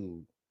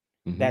attitude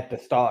that the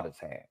starters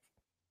have.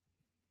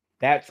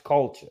 That's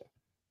culture.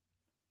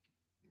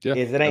 Yeah,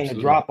 it ain't absolutely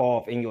a drop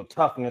off in your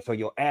toughness or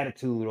your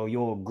attitude or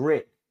your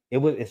grit.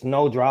 It's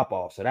no drop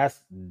off. So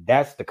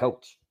that's the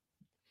coach.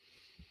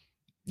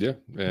 Yeah,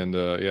 and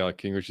like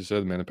King Richard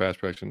said, man, the pass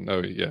protection.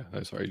 Oh yeah,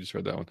 sorry, you just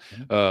read that one.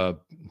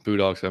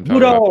 Budogs, I'm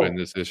talking about putting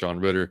this on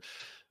Ritter,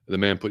 the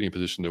man put you in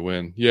position to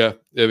win. Yeah,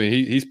 I mean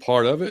he's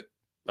part of it.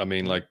 I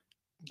mean,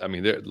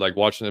 they're like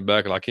watching it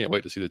back, and I can't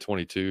wait to see the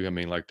 22. I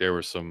mean, like there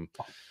were some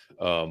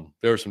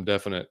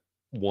definite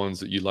ones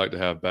that you'd like to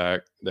have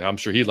back that I'm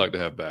sure he'd like to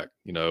have back,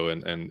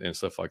 and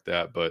stuff like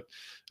that. But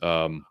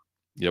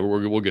yeah,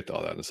 we'll get to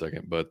all that in a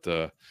second. But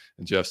and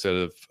Jeff said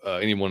if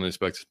anyone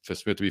expects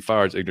Smith to be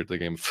fired is ignorant to the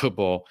game of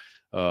football.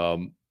 I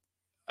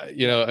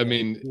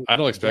mean, I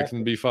don't expect him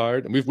to be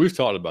fired. And we've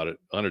talked about it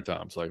 100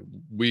 times. Like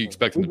we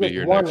expect him to be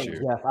here next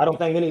year. Jeff. I don't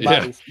think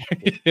anybody.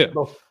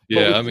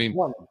 Yeah. I mean,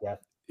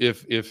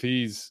 if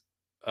he's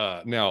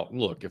now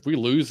look, if we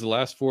lose the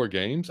last 4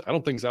 games, I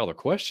don't think it's out of the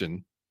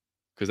question.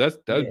 Because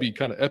that would be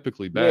kind of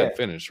epically bad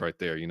finish right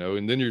there,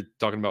 and then you're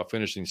talking about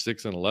finishing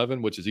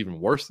 6-11, which is even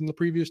worse than the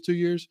previous 2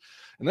 years.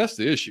 And that's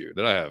the issue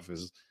that I have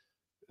is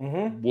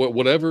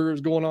whatever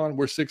is going on,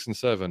 we're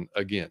 6-7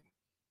 again.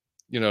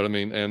 You know what I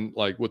mean? And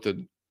like with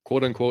the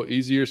quote unquote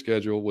easier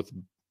schedule with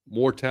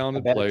more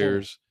talented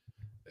players,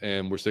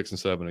 and we're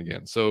 6-7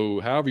 again.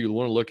 So however you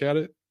want to look at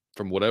it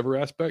from whatever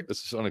aspect,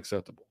 this is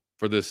unacceptable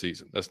for this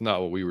season. That's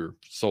not what we were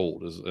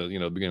sold as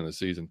the beginning of the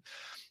season.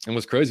 And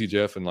what's crazy,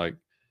 Jeff, and like,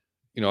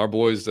 our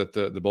boys at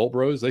the Bolt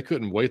Bros, they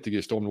couldn't wait to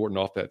get Storm Norton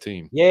off that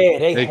team. Yeah,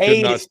 they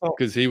could not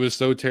because he was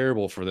so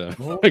terrible for them.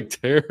 Like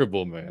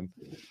terrible, man.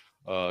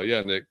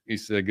 Yeah, Nick, he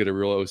said get a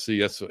real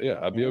OC.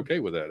 I'd be okay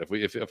with that.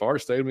 If our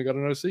stadium we got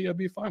an OC, I'd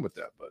be fine with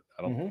that. But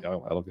I don't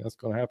think that's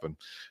going to happen.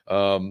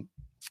 All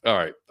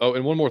right. Oh,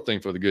 and one more thing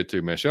for the good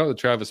too, man. Shout out to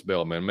Travis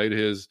Bell, man. Made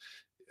his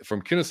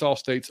from Kennesaw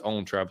State's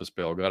own Travis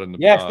Bell. Got in the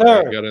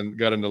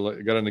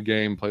got in the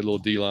game. Played a little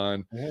D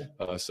line.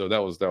 So that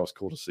was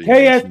cool to see.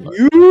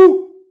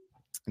 KSU.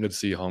 Good to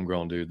see a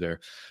homegrown dude there.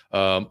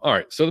 All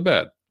right, so the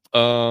bad.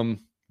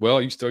 Well,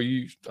 I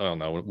don't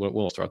know.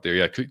 We'll start there.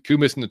 Yeah, Koo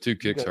missing the 2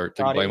 kicks hurt.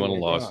 Take blame on the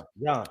loss.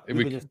 Yeah,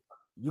 you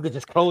could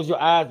just close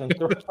your eyes and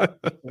throw it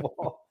the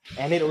ball,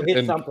 and it'll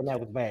hit something that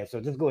was bad.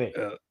 So just go ahead.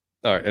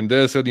 All right, and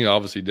Des said,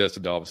 obviously Des to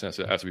Dolphins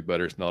has to be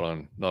better. It's not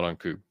on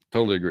Koo.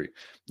 Totally agree.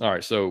 All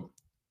right, so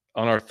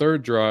on our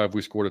 3rd drive,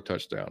 we scored a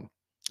touchdown.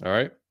 All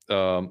right,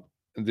 and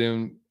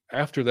then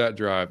after that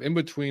drive, in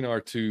between our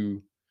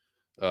 2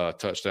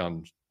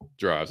 touchdown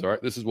drives. All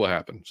right, this is what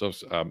happened. So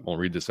I'm gonna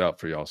read this out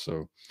for y'all.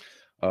 So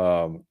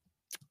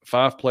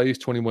 5 plays,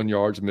 21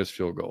 yards, missed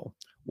field goal.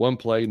 1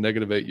 play,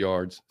 -8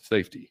 yards,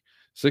 safety.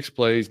 6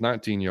 plays,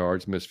 19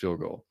 yards, missed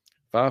field goal.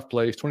 5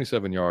 plays,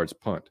 27 yards,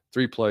 punt.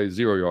 3 plays,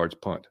 0 yards,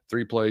 punt.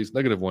 3 plays,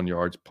 -1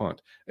 yards,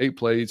 punt. 8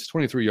 plays,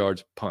 23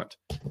 yards, punt.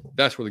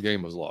 That's where the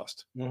game was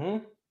lost.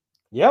 Mm-hmm.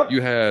 Yep.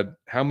 You had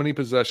how many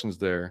possessions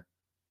there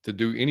to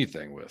do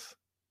anything with,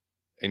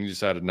 and you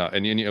decided not.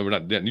 And you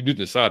didn't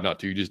decide not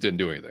to. You just didn't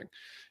do anything.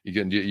 You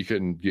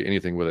couldn't get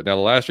anything with it. Now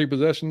the last 3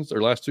 possessions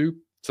or last 2,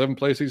 7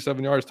 plays,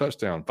 67 yards,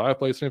 touchdown. 5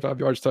 plays,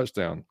 75 yards,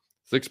 touchdown.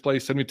 6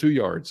 plays, 72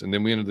 yards, and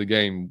then we ended the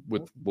game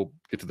with. We'll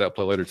get to that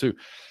play later too.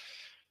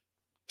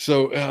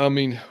 So I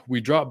mean,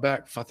 we dropped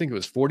back. I think it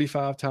was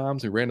 45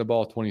 times. We ran the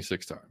ball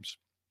 26 times,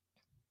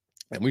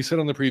 and we said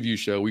on the preview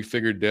show we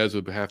figured Dez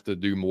would have to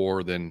do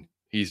more than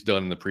he's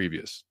done in the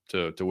previous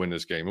to win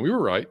this game, and we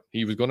were right.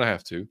 He was going to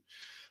have to.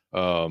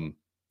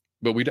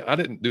 But I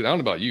didn't. Dude, I don't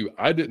know about you.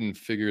 I didn't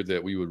figure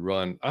that we would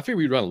run. I figured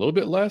we'd run a little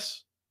bit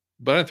less,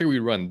 but I didn't figure we'd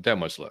run that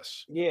much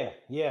less. Yeah.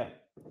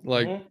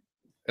 Like. Mm-hmm.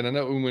 And I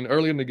know when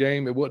early in the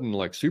game, it wasn't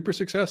like super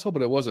successful,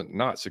 but it wasn't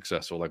not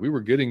successful. Like we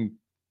were getting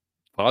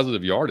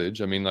positive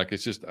yardage. I mean, like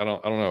it's just I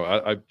don't know.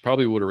 I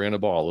probably would have ran the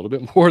ball a little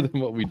bit more than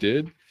what we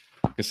did,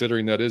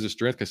 considering that is a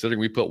strength.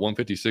 Considering we put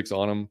 156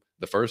 on them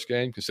the first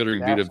game.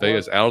 Considering Vita Vea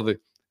is out of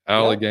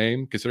the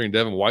game. Considering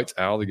Devin White's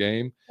out of the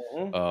game.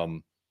 Mm-hmm.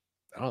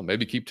 I don't know.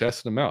 Maybe keep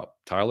testing them out.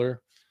 Tyler,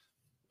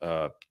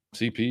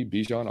 CP,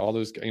 Bijan, all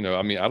those. You know,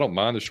 I mean, I don't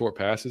mind the short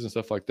passes and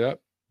stuff like that,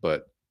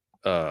 but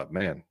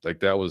man, like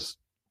that was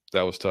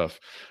tough.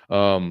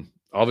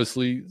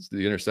 Obviously,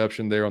 the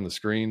interception there on the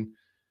screen.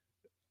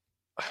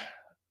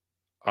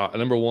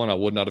 Number one, I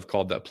would not have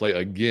called that play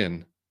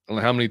again. I don't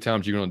know how many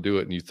times you're going to do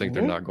it and you think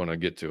they're not going to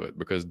get to it,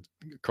 because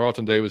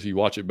Carlton Davis, you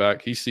watch it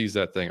back, he sees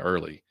that thing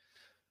early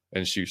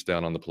and shoots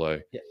down on the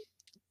play.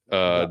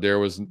 Yeah. There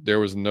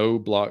was no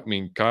block. I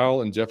mean,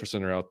 Kyle and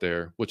Jefferson are out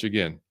there, which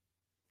again,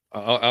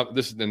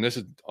 this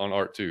is on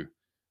Art too.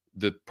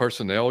 The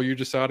personnel you're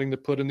deciding to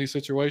put in these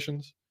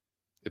situations.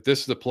 If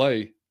this is the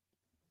play,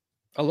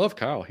 I love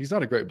Kyle. He's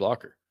not a great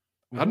blocker.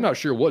 Mm-hmm. I'm not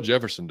sure what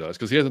Jefferson does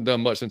because he hasn't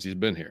done much since he's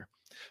been here.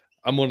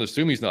 I'm going to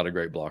assume he's not a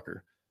great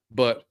blocker,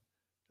 but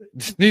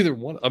neither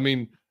one. I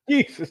mean,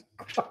 Jesus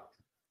Christ.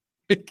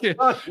 He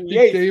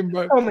came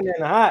coming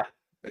in hot.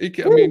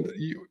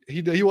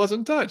 He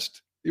wasn't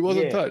touched. He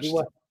wasn't touched.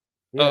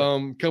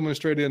 Coming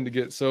straight in to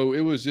get. So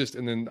it was just,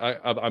 and then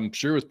I'm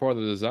sure it was part of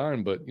the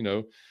design, but you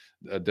know,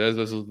 Dez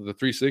does the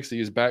 360.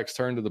 His back's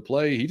turned to the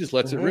play. He just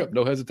lets it rip,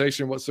 no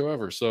hesitation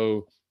whatsoever.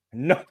 So.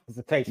 No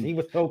hesitation. He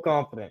was so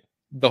confident.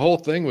 The whole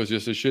thing was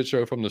just a shit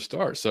show from the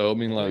start. So I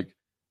mean, like,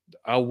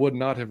 I would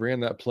not have ran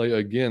that play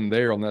again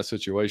there on that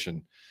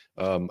situation.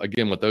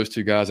 Again, with those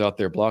 2 guys out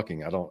there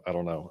blocking, I don't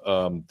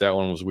know. That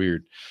one was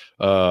weird.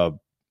 You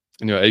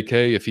know, AK,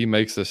 if he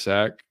makes the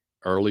sack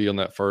early on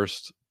that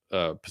first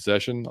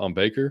possession on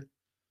Baker,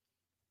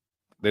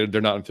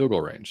 they're not in field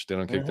goal range. They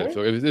don't kick that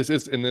field.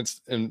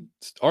 And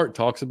Art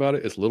talks about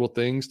it. It's little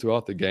things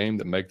throughout the game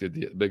that make the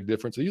big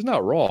difference. He's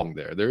not wrong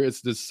there.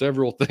 It's just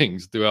several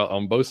things throughout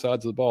on both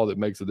sides of the ball that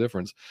makes a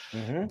difference.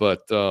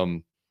 But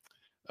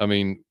I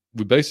mean,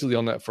 we basically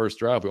on that first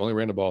drive we only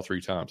ran the ball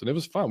 3 times, and it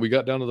was fine. We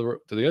got down to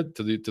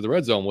the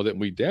red zone with it, and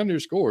we damn near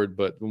scored.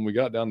 But when we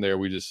got down there,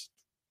 we just,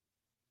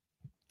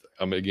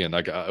 I mean, again,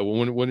 like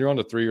when you're on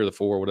the 3 or the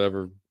 4 or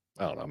whatever.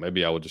 I don't know.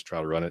 Maybe I would just try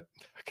to run it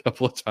a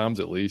couple of times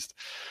at least.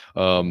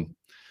 But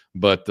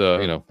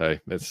you know,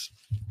 hey,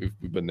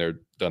 we've been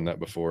there, done that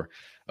before.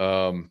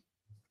 And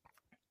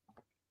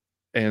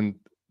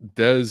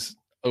Dez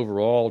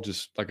overall,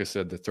 just like I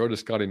said, the throw to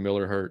Scotty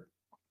Miller hurt.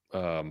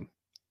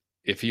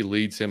 If he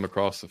leads him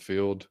across the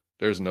field,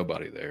 there's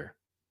nobody there.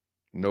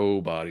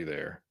 Nobody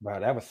there. Wow,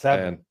 that was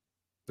 7. And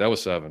that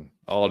was 7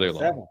 all day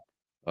long.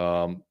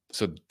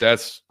 So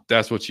that's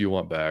what you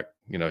want back.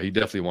 You know, he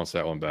definitely wants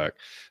that one back.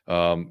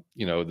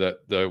 You know,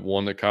 that the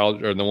one that Kyle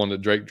or the one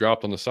that Drake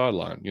dropped on the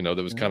sideline, you know,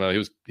 that was kind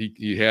of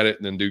he had it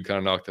and then dude kind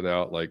of knocked it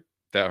out. Like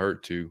that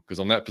hurt too.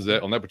 Because on that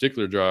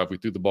particular drive, we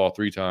threw the ball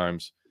 3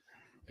 times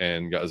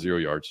and got 0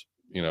 yards,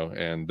 you know,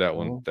 and that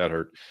one that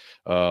hurt.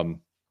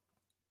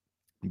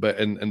 But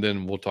and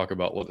then we'll talk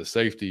about what the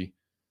safety.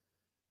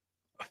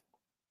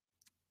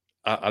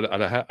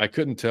 I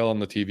couldn't tell on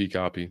the TV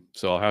copy,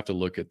 so I'll have to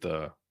look at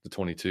the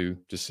 22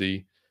 to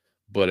see.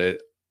 But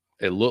it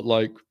looked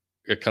like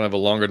a kind of a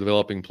longer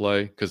developing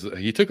play because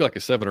he took like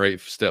a 7 or 8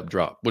 step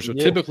drop, which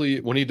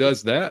typically when he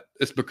does that,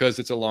 it's because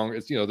it's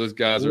you know, those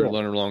guys are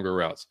learning longer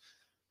routes.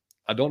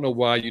 I don't know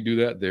why you do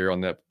that there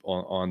on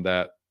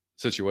that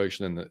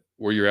situation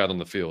where you're out on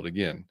the field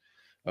again.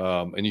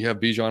 And you have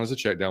Bijan as a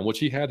check down, which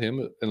he had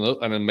him,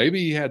 and then maybe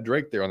he had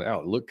Drake there on the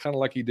out. It looked kind of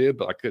like he did,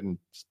 but I couldn't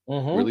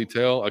really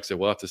tell. Like I said,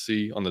 we'll have to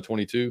see on the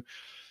 22.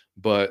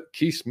 But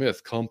Keith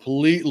Smith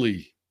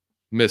completely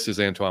misses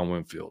Antoine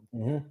Winfield.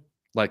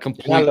 Like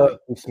completely. I love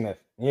Keith Smith.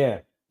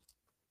 Yeah.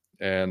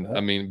 And I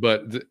mean,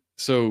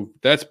 so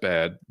that's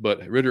bad.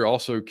 But Ritter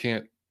also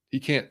can't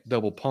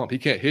double pump. He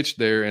can't hitch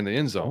there in the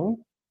end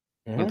zone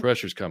when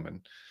pressure's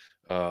coming.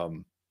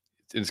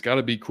 It's got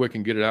to be quick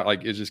and get it out.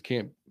 Like it just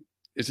can't.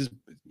 it's just,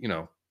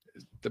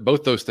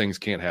 both those things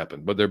can't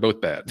happen, but they're both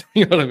bad.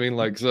 You know what I mean?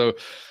 Like, so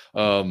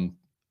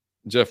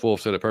Jeff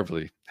Wolf said it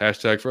perfectly.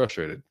 #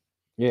 frustrated.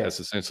 Yeah, That's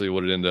essentially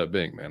what it ended up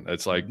being, man.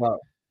 It's like, but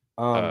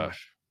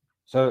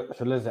so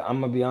listen,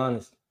 I'm gonna be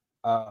honest.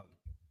 I'm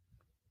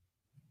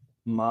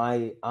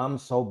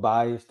so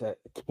biased that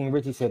King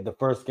Richie said the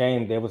first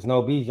game there was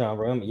no Bijan.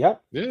 Remember?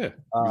 Yep. yeah,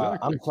 exactly.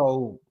 I'm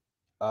so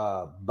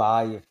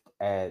biased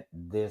at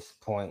this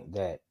point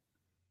that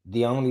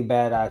the only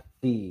bad I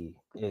see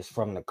is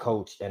from the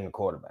coach and the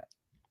quarterback.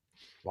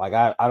 Like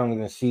I don't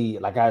even see,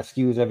 like, I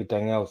excuse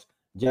everything else.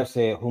 Jeff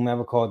said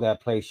whomever called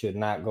that play should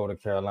not go to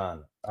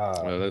Carolina.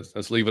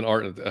 That's leaving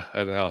Art at the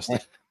house.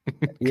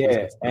 Yeah,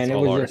 that's and it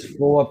all was Art. just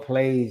 4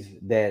 plays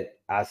that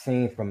I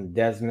seen from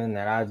Desmond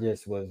that I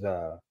just was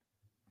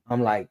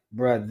I'm like,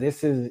 bruh,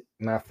 this is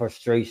my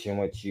frustration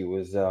with you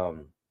is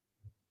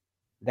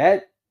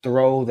that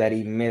throw that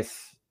he missed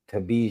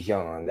to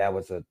Bijan, that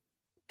was a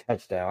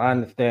touchdown. I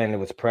understand there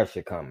was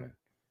pressure coming.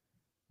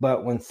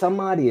 But when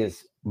somebody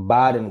is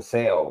by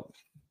themselves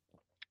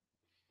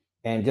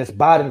and just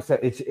by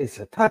themselves, it's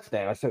a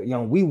touchdown. So,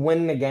 we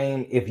win the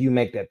game if you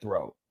make that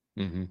throw.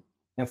 Mm-hmm.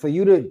 And for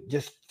you to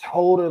just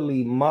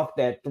totally muff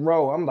that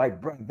throw, I'm like,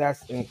 bro,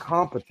 that's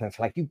incompetence.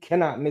 Like, you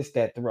cannot miss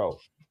that throw.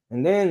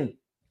 And then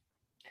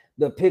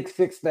the pick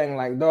six thing,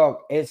 like, dog,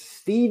 it's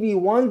Stevie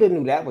Wonder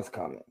knew that was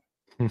coming.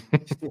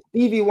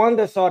 Stevie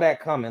Wonder saw that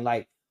coming.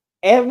 Like,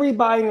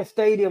 everybody in the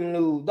stadium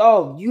knew,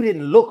 dog, you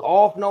didn't look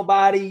off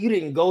nobody. You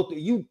didn't go through.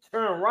 You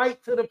turn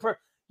right to the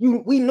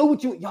we knew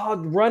what y'all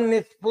run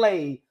this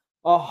play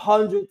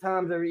 100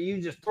 times every.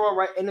 You just throw it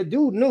right, and the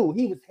dude knew.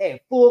 He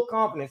had full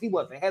confidence. He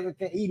wasn't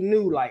hesitant. He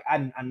knew, like,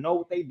 I know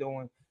what they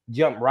doing.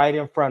 Jump right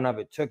in front of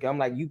it. Took it. I'm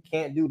like, you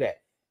can't do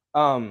that.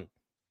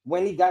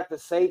 When he got the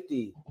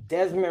safety,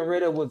 Desmond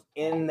Ridder was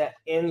in the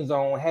end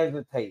zone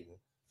hesitating.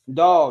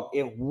 Dog,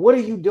 what are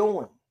you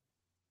doing?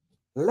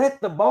 Let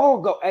the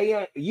ball go.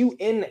 Hey, you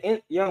in the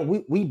end,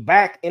 we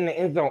back in the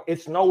end zone.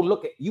 It's no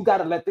look at, you got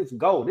to let this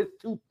go. This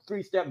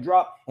 2-3 step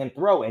drop and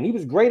throw. And he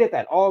was great at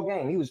that all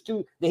game. He was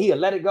then he'll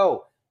let it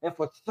go. And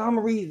for some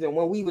reason,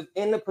 when we was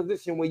in the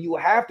position where you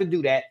have to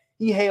do that,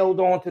 he held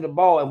on to the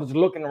ball and was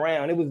looking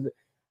around. It was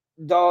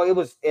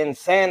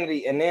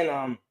insanity. And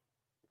then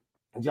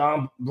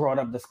John brought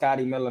up the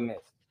Scotty Miller miss.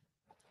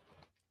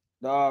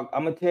 Dog,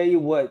 I'm gonna tell you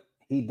what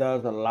he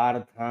does a lot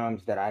of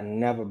times that I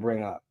never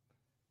bring up.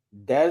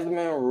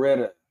 Desmond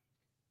Ridder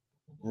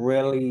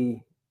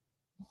really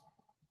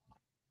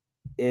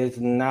is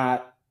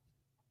not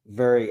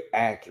very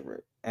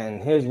accurate.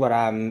 And here's what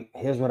I mean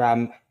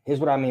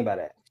by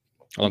that.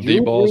 On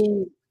deep balls?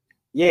 Drew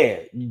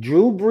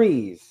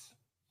Brees,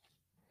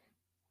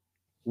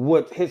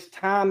 his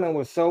timing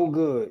was so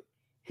good.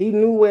 He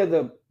knew where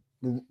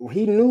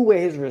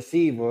his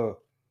receiver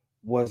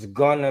was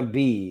gonna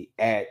be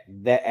at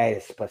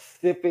a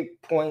specific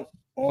point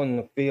on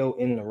the field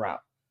in the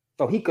route.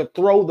 So he could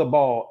throw the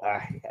ball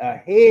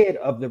ahead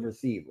of the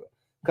receiver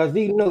because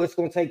he knew it's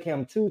going to take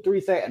him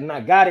 2-3 seconds. And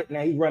I got it.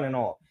 Now he's running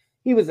off.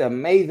 He was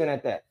amazing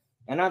at that.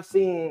 And I've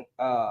seen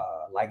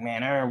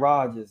Aaron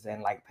Rodgers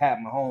and like Pat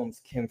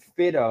Mahomes can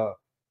fit a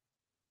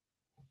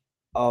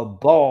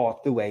ball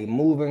through a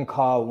moving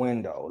car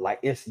window. Like,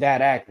 it's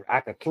that accurate.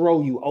 I could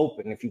throw you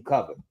open if you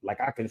cover.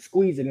 Like, I can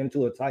squeeze it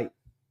into a tight.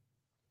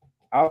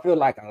 I feel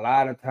like a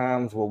lot of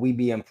times where we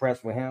be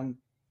impressed with him,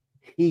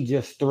 he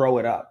just throw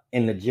it up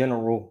in the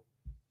general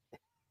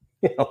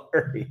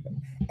area.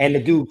 And the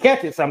dude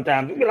catch it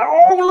sometimes. You be like,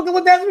 oh, look at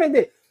what Desmond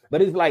did.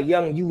 But it's like,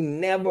 young, you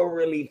never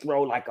really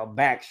throw like a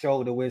back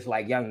shoulder where it's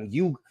like, young,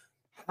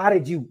 how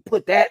did you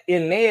put that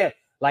in there?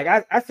 Like,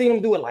 I seen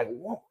him do it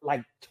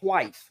like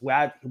twice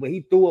where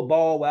he threw a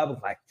ball where I was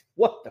like,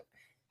 what the?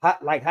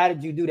 How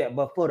did you do that?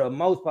 But for the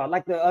most part,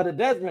 like the other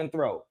Desmond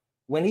throw,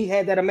 when he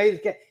had that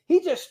amazing catch,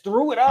 he just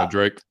threw it up.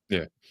 Drake,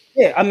 yeah.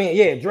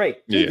 Yeah,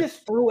 Drake. He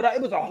just threw it out.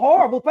 It was a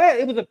horrible pass.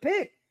 It was a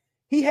pick.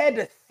 He had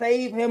to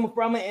save him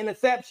from an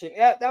interception.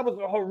 That was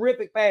a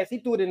horrific pass. He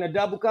threw it in a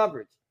double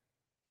coverage.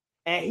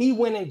 And he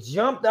went and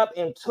jumped up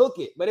and took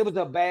it. But it was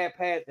a bad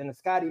pass. And the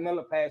Scotty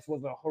Miller pass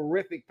was a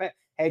horrific pass.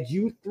 Had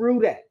you threw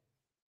that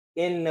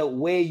in the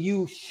way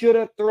you should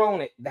have thrown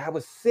it, that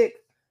was sick.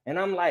 And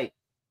I'm like,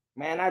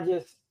 man, I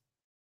just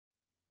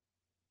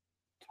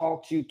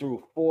talked you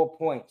through 4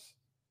 points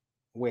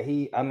where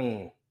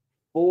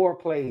 4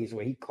 plays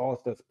where he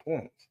cost us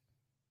points.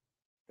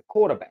 The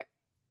quarterback,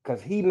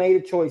 because he made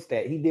a choice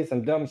that he did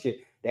some dumb shit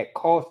that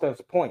cost us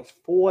points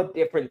 4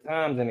 different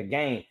times in a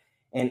game.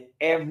 And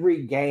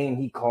every game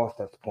he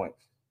cost us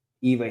points.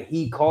 Either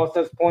he cost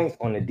us points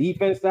on the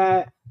defense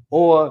side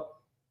or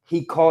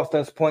he cost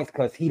us points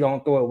because he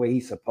don't throw it where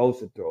he's supposed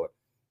to throw it.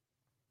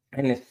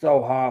 And it's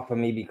so hard for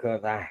me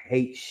because I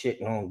hate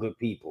shitting on good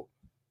people.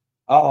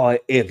 Oh,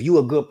 if you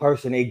a good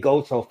person, it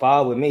goes so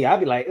far with me.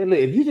 I'd be like, look,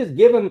 if you just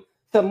give him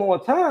some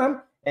more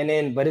time,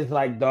 but it's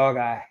like, dog,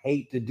 I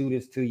hate to do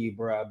this to you,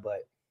 bro,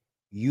 but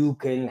you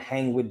can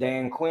hang with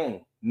Dan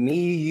Quinn.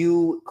 Me,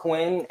 you,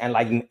 Quinn, and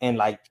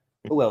like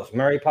who else?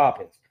 Mary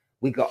Poppins.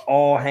 We could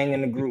all hang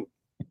in the group.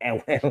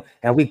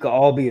 and we could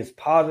all be as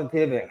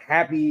positive and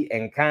happy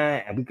and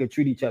kind, and we could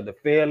treat each other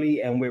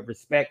fairly and with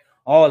respect,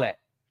 all that.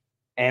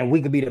 And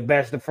we could be the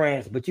best of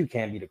friends, but you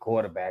can't be the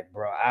quarterback,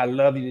 bro. I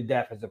love you to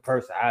death as a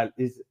person.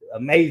 This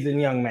amazing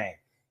young man.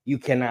 You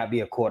cannot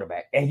be a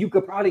quarterback. And you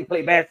could probably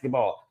play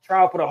basketball.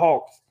 Try out for the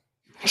Hawks.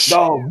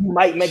 Dog, you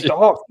might make the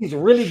Hawks. He's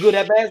really good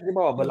at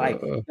basketball, but like,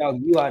 dog,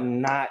 you are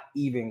not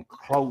even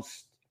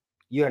close.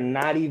 You're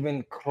not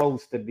even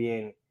close to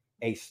being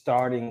a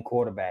starting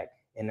quarterback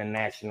in the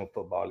National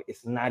Football League.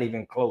 It's not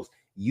even close.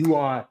 You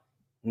are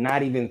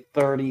not even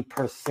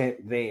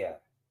 30% there.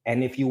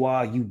 And if you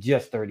are, you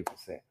just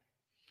 30%.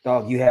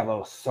 Dog, you have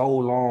a so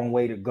long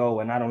way to go.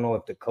 And I don't know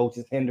if the coach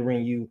is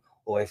hindering you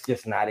or it's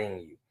just not in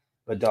you.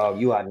 But dog,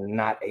 you are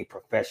not a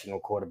professional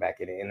quarterback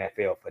in the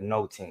NFL for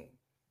no team.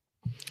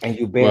 And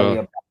you barely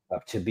a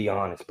backup, to be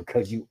honest,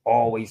 because you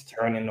always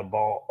turning the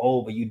ball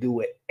over. You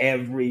do it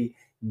every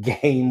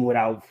game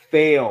without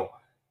fail.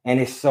 And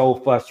it's so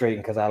frustrating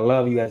because I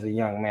love you as a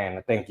young man.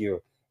 I think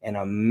you're an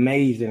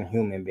amazing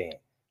human being.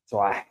 So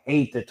I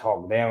hate to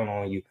talk down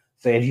on you.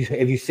 So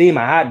if you see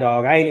my hot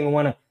dog, I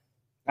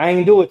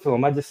ain't do it to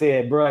him. I just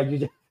said, bro,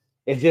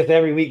 it's just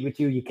every week with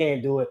you. You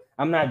can't do it.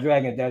 I'm not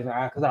dragging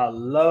Desmond because I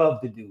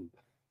love the dude.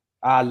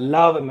 I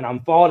love him, and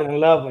I'm falling in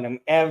love with him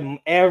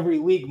every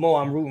week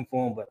more. I'm rooting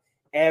for him, but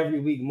every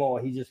week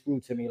more, he just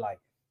proved to me like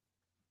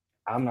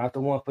I'm not the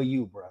one for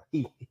you, bro.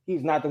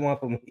 He's not the one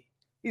for me.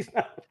 He's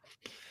not.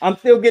 I'm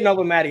still getting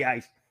over Matty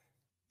Ice.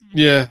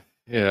 Yeah.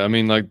 I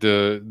mean, like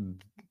the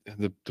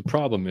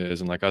problem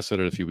is, and like I said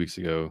it a few weeks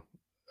ago,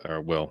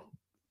 or well,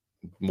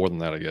 more than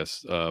that, I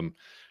guess.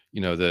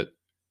 That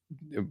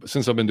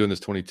since I've been doing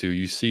this 22,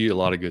 you see a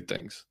lot of good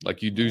things.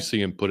 Like you do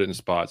see him put it in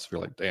spots. You're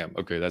like, damn,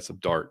 okay, that's a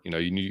dart.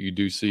 You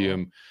do see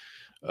him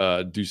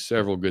do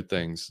several good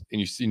things,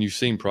 and you've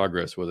seen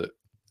progress with it.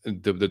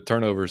 The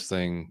turnovers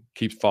thing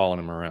keeps following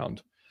him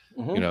around,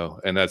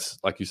 and that's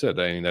like you said.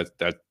 I mean,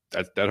 that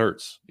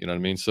hurts. You know what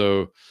I mean?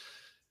 So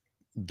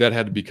that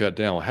had to be cut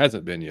down. It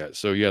hasn't been yet.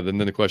 So yeah, then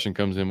the question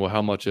comes in: well,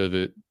 how much of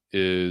it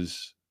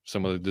is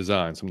some of the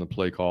design, some of the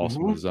play calls,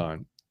 some of the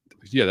design?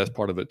 Yeah, that's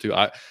part of it too.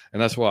 And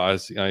that's why I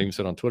even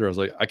said on Twitter, I was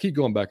like, I keep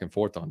going back and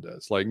forth on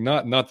this. Like,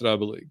 not that I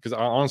believe, because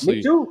I honestly,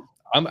 me too.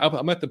 I'm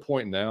at the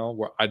point now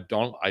where I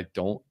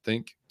don't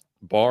think,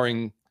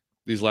 barring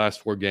these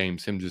last 4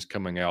 games, him just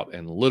coming out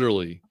and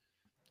literally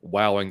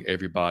wowing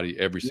everybody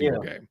every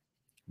single game,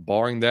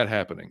 barring that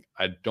happening,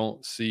 I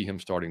don't see him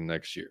starting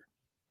next year.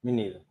 Me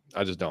neither.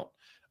 I just don't.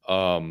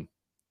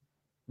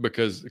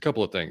 Because a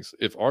couple of things.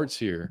 If Art's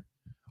here,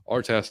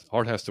 Art has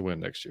to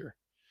win next year.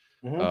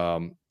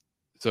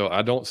 So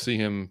I don't see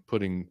him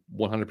putting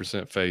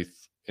 100%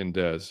 faith in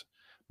Dez.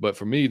 But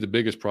for me, the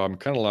biggest problem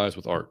kind of lies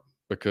with Art,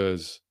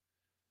 because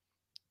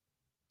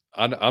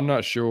I'm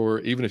not sure,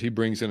 even if he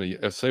brings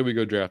in say we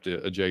go draft a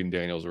Jaden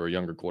Daniels or a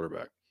younger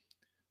quarterback,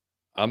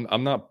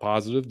 I'm not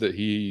positive that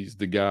he's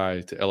the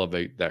guy to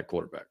elevate that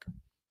quarterback,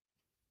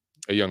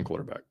 a young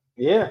quarterback.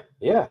 Yeah.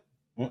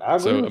 I agree.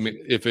 So I mean,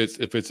 if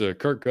it's a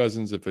Kirk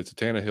Cousins, if it's a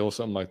Tannehill,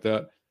 something like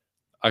that,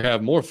 I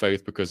have more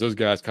faith because those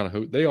guys kind of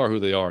who they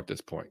are at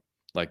this point.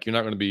 Like, you're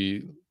not going to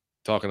be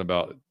talking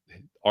about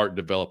Art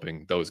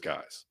developing those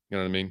guys. You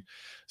know what I mean?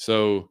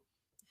 So,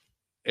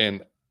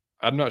 and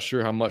I'm not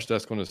sure how much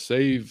that's going to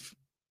save.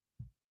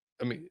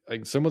 I mean,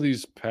 like some of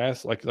these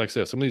like I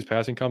said, some of these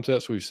passing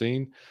concepts we've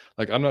seen,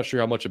 like I'm not sure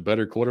how much a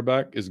better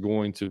quarterback is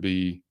going to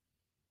be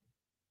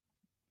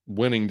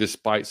winning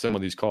despite some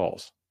of these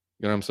calls.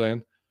 You know what I'm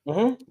saying?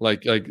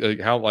 Like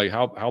how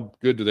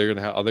good are they going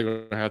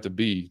to have to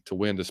be to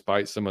win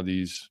despite some of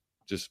these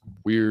just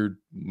weird,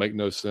 make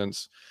no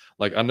sense.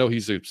 Like, I know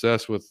he's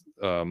obsessed with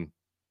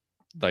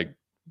like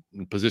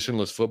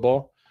positionless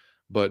football,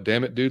 but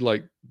damn it, dude,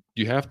 like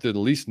you have to at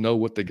least know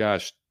what the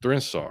guy's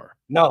strengths are.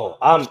 No,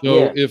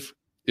 if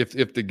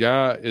the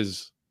guy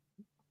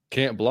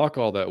can't block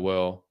all that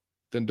well,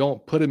 then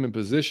don't put him in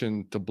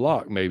position to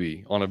block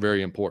maybe on a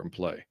very important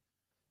play.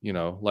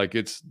 Like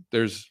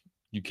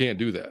you can't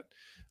do that.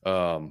 I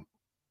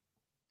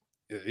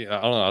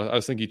don't know. I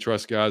just think he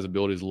trusts guys'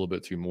 abilities a little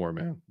bit too more,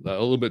 man. A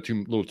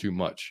little too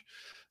much.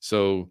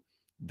 So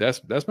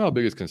that's my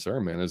biggest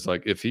concern, man. Is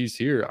like, if he's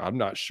here, I'm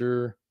not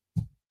sure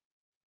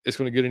it's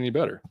going to get any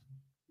better.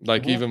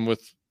 Like even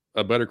with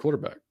a better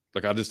quarterback.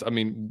 Like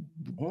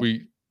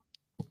we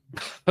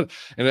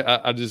and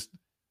I just,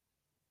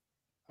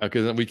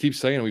 because we keep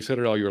saying, we've said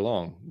it all year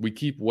long, we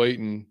keep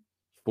waiting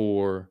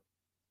for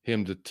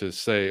him to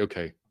say,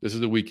 okay, this is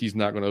the week he's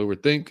not going to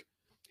overthink.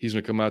 He's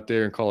going to come out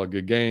there and call a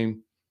good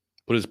game,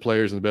 put his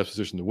players in the best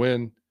position to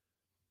win,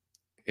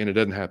 and it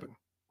doesn't happen.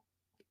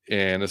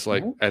 And it's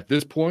like, at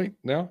this point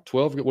now,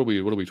 12, what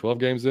are we 12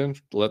 games in,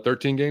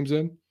 13 games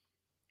in,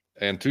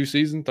 and 2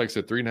 seasons, like I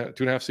said,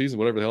 2.5 seasons,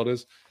 whatever the hell it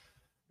is.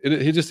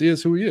 He just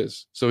is who he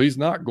is. So he's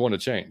not going to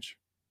change.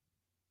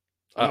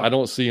 I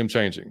don't see him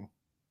changing.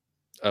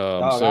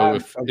 So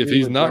if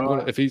he's not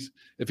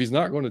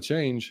going to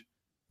change,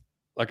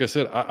 like I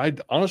said, I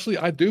honestly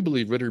do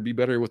believe Ritter would be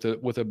better with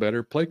a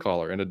better play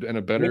caller and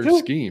a better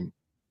scheme.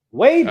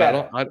 Way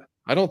better.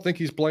 I don't think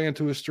he's playing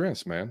to his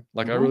strengths, man.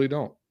 Like I Mhm. really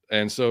don't.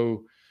 And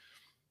so,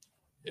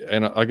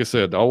 and like I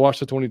said, I'll watch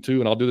the 22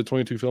 and I'll do the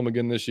 22 film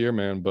again this year,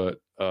 man. But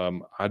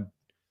I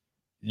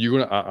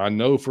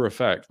know for a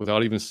fact,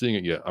 without even seeing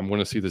it yet, I'm going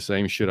to see the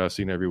same shit I've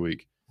seen every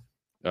week.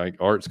 Like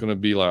Art's going to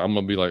be like, I'm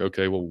going to be like,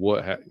 okay, well,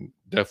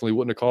 definitely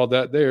wouldn't have called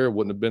that there.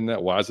 Wouldn't have been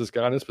that. Why is this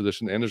guy in this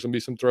position? And there's going to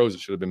be some throws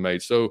that should have been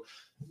made. So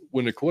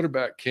when the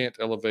quarterback can't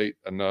elevate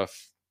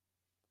enough,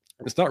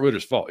 it's not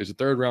Ritter's fault. He's a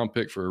 3rd round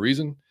pick for a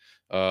reason.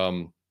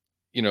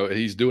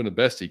 He's doing the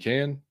best he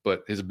can,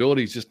 but his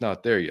ability is just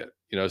not there yet.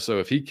 So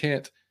if he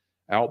can't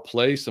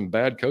outplay some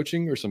bad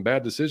coaching or some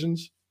bad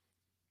decisions,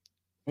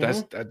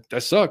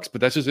 that sucks.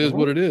 But that just is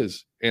what it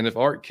is. And if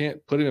Art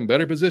can't put him in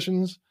better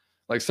positions,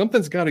 like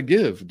something's got to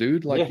give,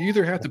 dude. Like you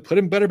either have to put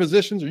him in better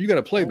positions or you got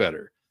to play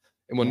better.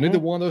 And when neither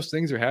one of those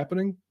things are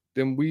happening,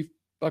 then we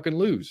fucking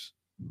lose.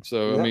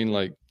 So I mean,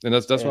 like, and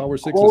that's why we're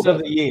 6 and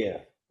 7. Of the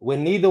year.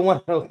 When neither one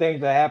of those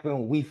things that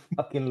happen, we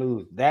fucking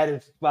lose. That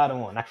is spot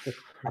on.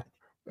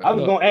 I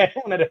was gonna add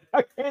on to that.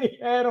 I can't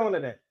even add on to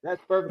that.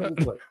 That's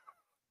perfectly put.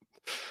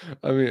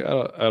 I mean,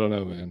 I don't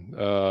know,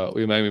 man.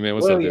 We made me, man.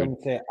 What's William up,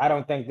 dude? said, I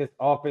don't think this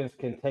offense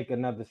can take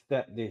another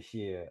step this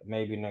year.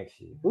 Maybe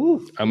next year.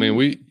 Ooh. I mean,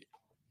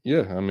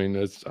 I mean,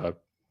 it's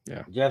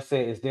yeah. Jeff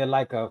said, is there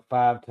like a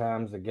 5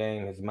 times a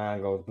game his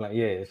mind goes blank?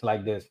 Yeah, it's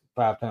like this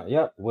 5 times.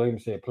 Yep. William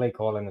said, play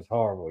calling is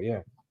horrible.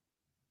 Yeah.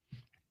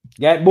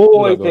 Gat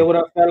boy said, what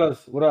up,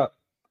 fellas? What up?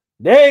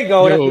 There you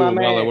go. That's my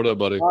man. Marlon, what up,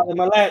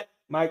 buddy?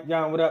 Mike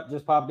John, what up?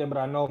 Just popped in, but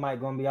I know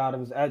Mike gonna be out of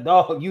his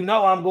dog. You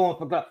know I'm going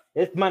for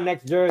it's my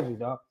next jersey,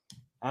 dog.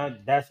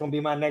 That's gonna be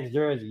my next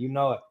jersey. You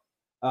know it.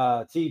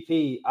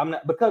 TP, I'm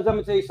not, because I'm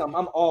gonna tell you something.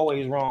 I'm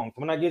always wrong.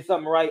 When I get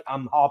something right,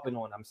 I'm hopping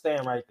on. I'm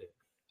staying right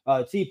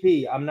there.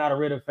 TP, I'm not a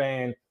Ritter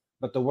fan,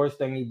 but the worst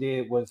thing he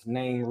did was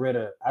name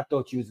Ritter. I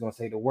thought you was gonna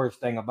say the worst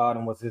thing about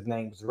him was his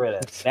name was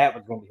Ritter. That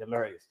was gonna be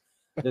hilarious.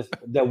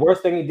 The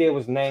worst thing he did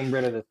was name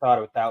Ritter to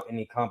start without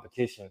any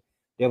competition.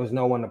 There was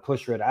no one to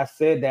push Ritter. I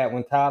said that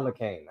when Tyler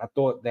came. I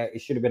thought that it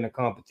should have been a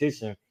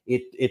competition.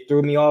 It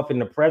threw me off in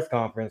the press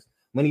conference.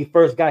 When he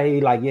first got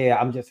here, like, yeah,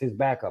 I'm just his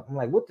backup. I'm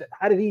like,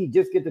 how did he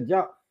just get the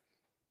job?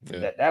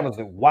 Yeah. That was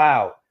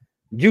wild.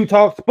 Jew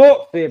Talk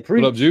Sports said,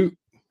 what up, Jew?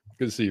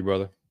 Good to see you,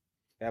 brother.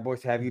 That boy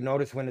said, have you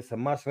noticed when it's a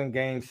must-win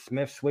game,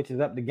 Smith switches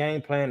up the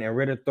game plan and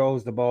Ritter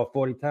throws the ball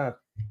 40 times?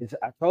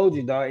 I told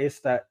you, dog, it's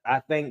that I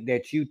think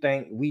that you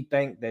think, we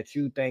think that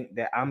you think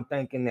that I'm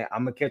thinking that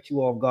I'm going to catch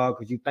you off guard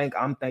because you think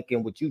I'm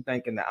thinking what you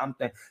thinking that I'm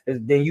thinking.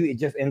 Then you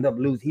just end up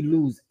lose. He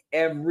lose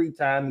every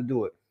time you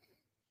do it.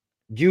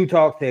 Jew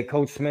Talk said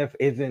Coach Smith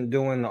isn't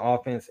doing the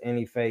offense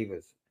any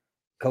favors.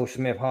 Coach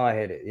Smith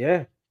hard-headed,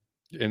 yeah.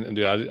 And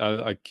dude,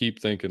 I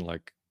keep thinking,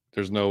 like,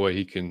 there's no way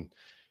he can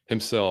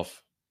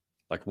himself,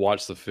 like,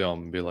 watch the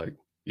film and be like,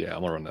 yeah,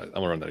 I'm gonna run that. I'm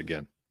gonna run that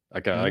again.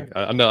 Like,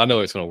 I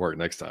know it's gonna work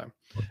next time.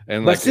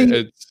 And but like,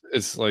 see,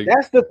 it's like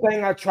that's the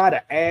thing I try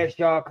to ask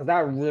y'all because I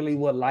really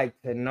would like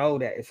to know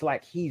that. It's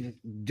like he's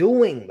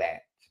doing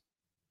that.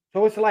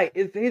 So it's like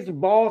his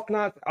boss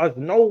not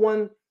no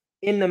one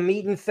in the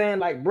meeting saying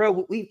like,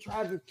 bro, we've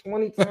tried this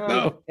 20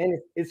 times and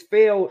it's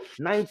failed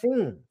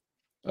 19.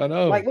 I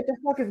know. Like, what the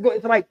fuck is going?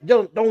 It's like,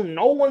 don't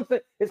no one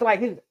say. It's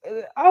like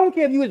I don't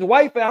care if you his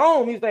wife at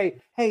home. You say,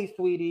 hey,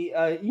 sweetie,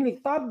 you need to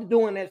stop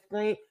doing that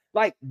screen.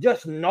 Like,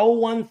 just no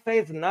one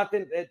says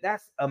nothing.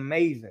 That's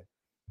amazing.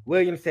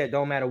 William said,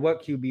 don't matter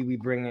what QB we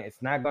bring in,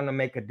 it's not going to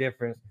make a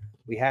difference.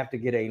 We have to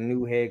get a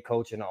new head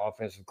coach and an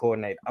offensive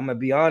coordinator. I'm going to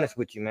be honest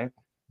with you, man.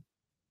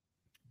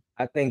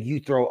 I think you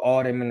throw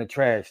all them in the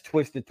trash.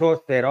 Twisted Torch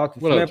said, Arthur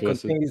Smith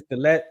continues to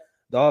let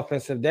the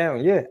offensive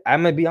down. Yeah,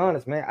 I'm going to be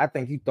honest, man. I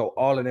think you throw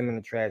all of them in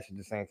the trash at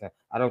the same time.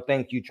 I don't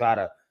think you try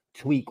to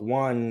tweak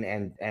one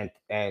and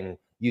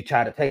you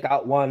try to take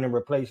out one and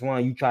replace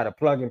one. You try to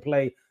plug and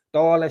play.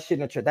 Throw all that shit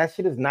in the trash. That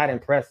shit is not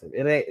impressive.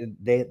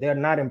 They're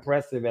not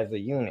impressive as a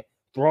unit.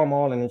 Throw them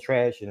all in the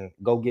trash and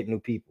go get new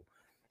people.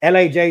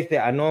 LAJ said,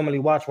 I normally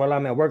watch while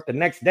I'm at work the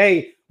next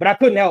day, but I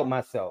couldn't help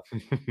myself.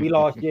 We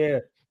lost, yeah.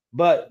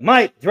 But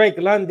Mike Drake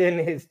London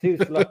is too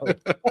slow.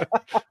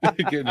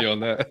 Getting you on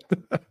that.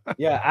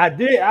 Yeah, I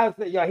did. I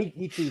said, yeah,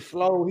 he too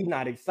slow. He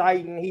not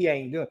exciting. He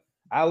ain't doing.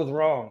 I was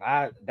wrong.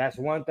 That's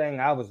one thing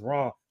I was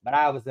wrong. But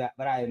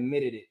I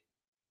admitted it.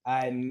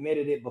 I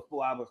admitted it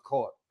before I was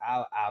caught.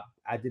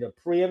 I did a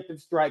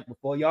preemptive strike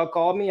before y'all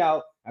called me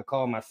out. I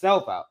called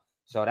myself out.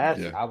 So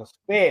I was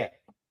fair.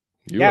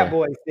 That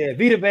boy said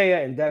Vita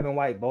Vea and Devin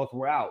White both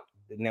were out.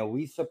 Now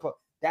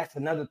that's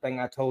another thing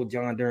I told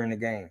John during the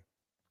game.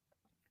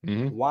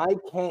 Mm-hmm. Why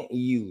can't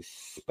you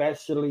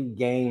specially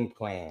game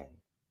plan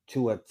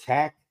to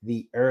attack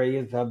the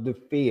areas of the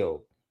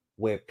field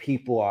where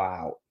people are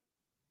out?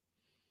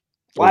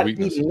 Why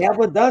he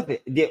never does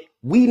it?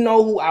 We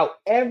know who out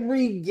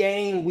every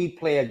game we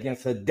play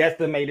against a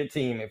decimated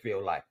team, it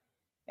feels like.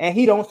 And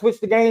he don't switch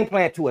the game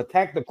plan to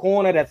attack the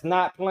corner that's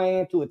not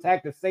playing, to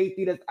attack the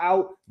safety that's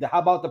out. How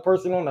about the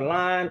person on the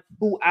line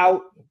who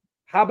out?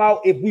 How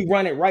about if we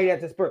run it right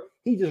at this person?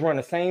 He just run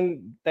the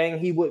same thing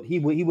he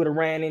would have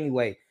ran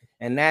anyway.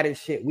 And that is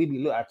shit.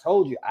 Look, I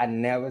told you, I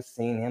never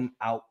seen him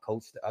out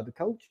coach the other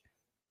coach.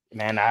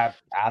 Man, I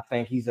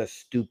think he's a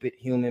stupid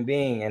human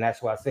being. And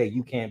that's why I say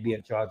you can't be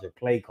in charge of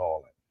play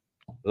calling.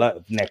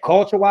 Look, now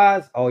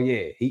culture-wise, oh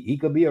yeah, he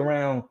could be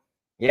around,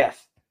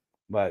 yes.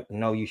 But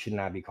no, you should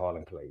not be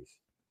calling plays.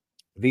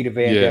 Vita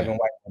Vea and Devin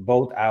White were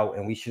both out,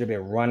 and we should have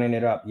been running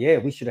it up. Yeah,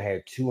 we should have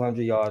had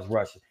 200 yards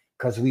rushing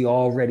because we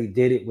already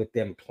did it with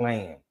them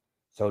playing.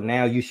 So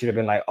now you should have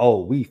been like,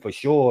 oh, we for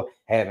sure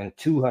having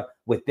 200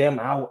 with them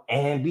out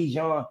and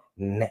Bijan.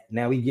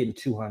 Now we getting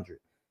 200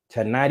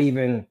 to not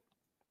even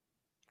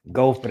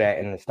go for that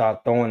and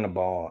start throwing the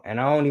ball. And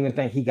I don't even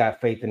think he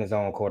got faith in his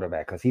own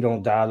quarterback because he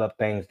don't dial up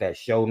things that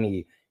show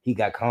me he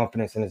got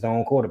confidence in his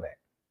own quarterback.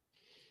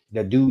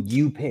 The dude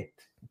you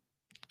picked.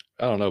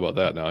 I don't know about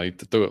that now. He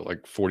threw it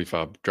like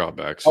 45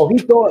 dropbacks. Oh, he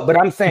threw it, but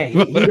I'm saying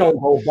he don't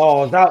go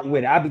balls out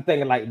with it. I be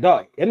thinking like,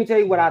 dog, let me tell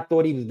you what I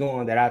thought he was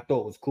doing that I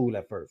thought was cool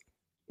at first.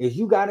 Is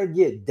you got to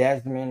get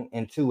Desmond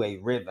into a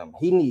rhythm.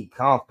 He need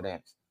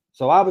confidence.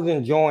 So I was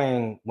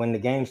enjoying when the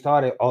game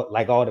started,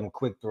 like all them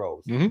quick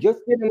throws. Just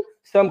give him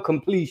some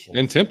completion.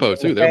 And tempo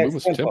too. They're moving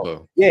some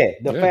tempo. Yeah,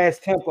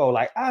 fast tempo.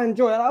 Like I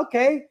enjoy it.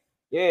 Okay.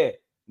 Yeah.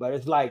 But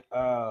it's like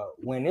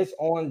when it's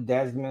on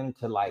Desmond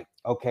to like,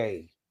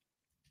 okay,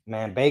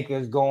 man,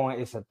 Baker's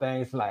going, it's a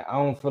thing. It's like I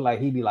don't feel like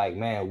he'd be like,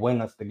 man,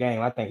 win us the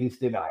game. I think he'd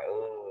still be like,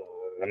 oh,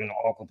 I'm in an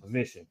awkward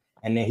position.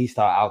 And then he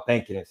start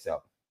outthinking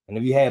himself. And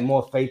if you had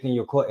more faith in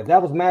your court, if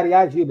that was Matty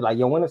Ice, you'd be like,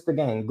 yo, win us the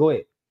game. Go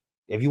ahead.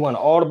 If you want to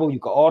audible, you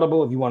can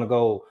audible. If you want to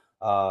go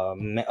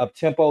up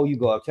tempo, you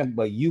go up tempo.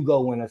 But you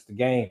go win us the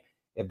game.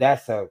 If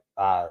that's a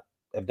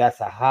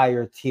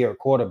higher tier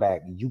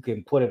quarterback, you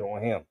can put it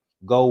on him.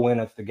 Go win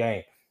us the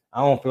game.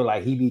 I don't feel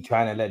like he be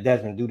trying to let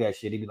Desmond do that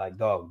shit. He'd be like,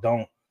 dog,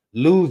 don't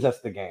lose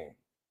us the game.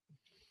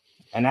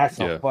 And that's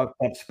a fucked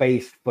up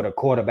space for the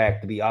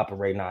quarterback to be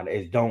operating on.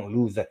 Is don't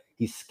lose it.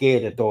 He's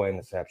scared to throw an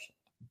interception.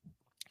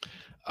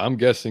 I'm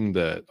guessing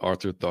that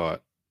Arthur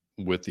thought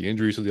with the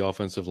injuries to the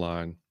offensive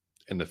line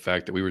and the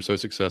fact that we were so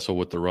successful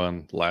with the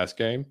run last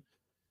game,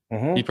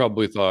 he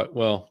probably thought,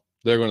 well,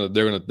 they're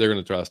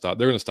gonna try to stop.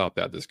 They're gonna stop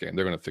that this game.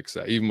 They're gonna fix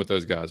that, even with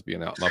those guys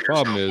being out. My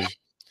problem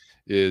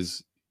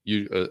is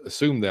you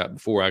assume that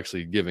before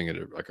actually giving it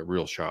a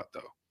real shot,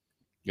 though.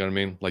 You know what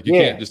I mean? Like you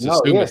can't just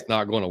assume it's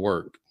not going to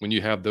work when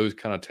you have those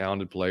kind of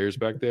talented players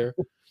back there.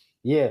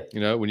 Yeah. You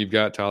know, when you've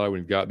got Tyler,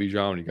 when you've got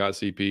Bijan, when you've got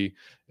CP,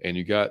 and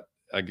you got,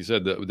 like you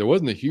said, there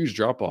wasn't a huge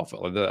drop off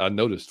that I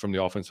noticed from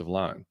the offensive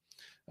line.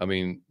 I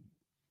mean,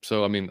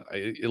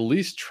 at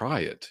least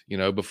try it, you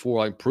know,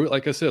 before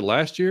like I said,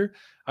 last year,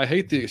 I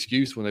hate the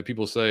excuse when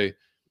people say,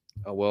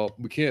 oh, well,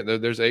 we can't,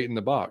 there's 8 in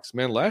the box.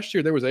 Man, last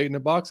year there was 8 in the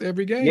box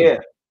every game. Yeah.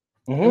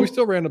 And we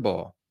still ran the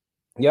ball.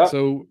 Yeah.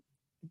 So,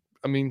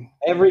 I mean,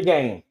 every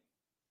game.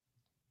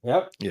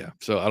 Yep. Yeah.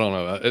 So I don't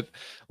know. It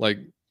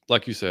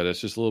like you said, it's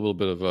just a little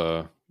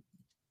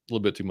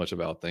bit too much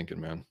about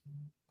thinking, man.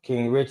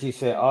 King Richie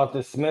said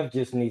Arthur Smith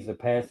just needs a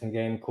passing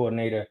game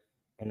coordinator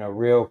and a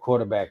real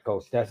quarterback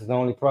coach. That's his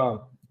only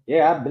problem.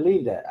 Yeah, I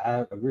believe that.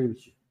 I agree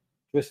with you.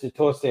 Twisted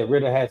Torch said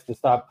Ritter has to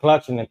stop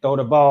clutching and throw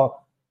the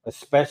ball,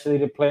 especially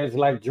to players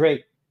like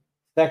Drake.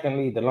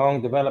 Secondly, the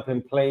long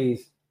developing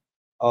plays.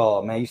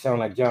 Oh man, you sound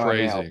like John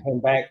crazy. Now. Come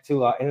back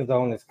to our end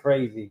zone is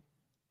crazy.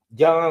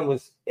 John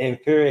was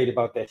infuriated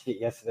about that shit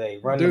yesterday.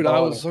 Dude, I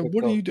was like,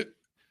 what are you doing?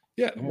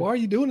 Yeah, why are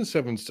you doing the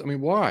 7? I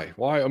mean, why?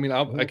 I mean,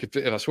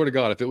 I swear to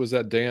God, if it was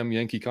that damn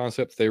Yankee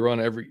concept they run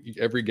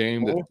every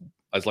game that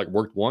has like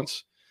worked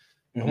once,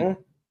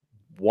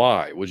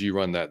 why would you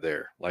run that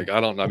there? Like, I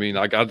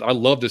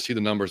love to see the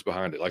numbers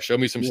behind it. Like, show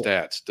me some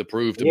stats to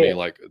prove to me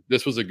like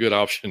this was a good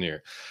option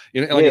here.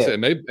 You know, and like I said,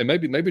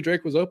 maybe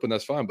Drake was open.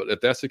 That's fine. But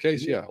if that's the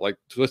case, like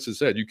Twisted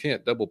said, you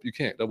can't double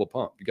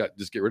pump. You got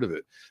just get rid of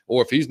it.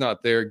 Or if he's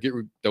not there,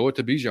 throw it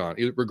to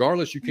Bijan.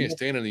 Regardless, you can't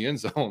stand in the end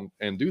zone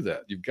and do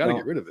that. You've got to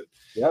get rid of it.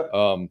 Yep.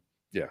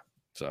 Yeah.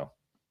 So.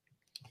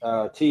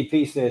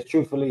 TP says,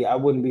 truthfully, I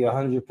wouldn't be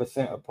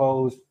 100%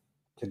 opposed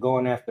to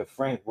going after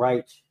Frank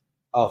Reich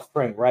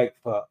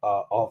for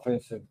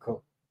offensive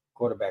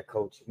quarterback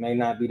coach. May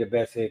not be the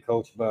best head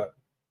coach, but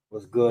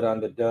was good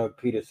under Doug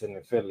Peterson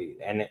in Philly.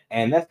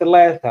 And that's the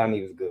last time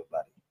he was good,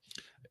 buddy.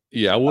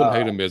 Yeah, I wouldn't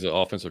hate him as an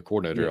offensive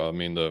coordinator. Yeah. I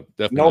mean,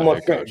 definitely no more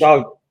head coach.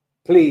 Dog,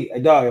 please,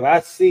 dog, if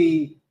I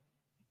see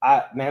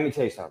man, let me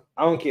tell you something.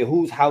 I don't care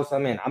whose house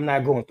I'm in. I'm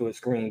not going through a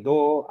screen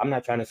door. I'm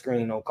not trying to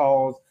screen no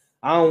calls.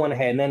 I don't want to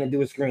have nothing to do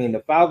with screen. The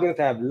Falcons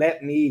have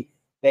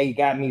they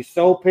got me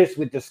so pissed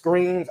with the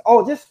screens.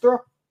 Oh, just throw.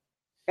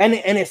 And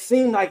it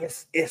seemed like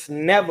it's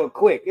never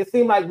quick. It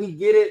seemed like we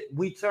get it,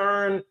 we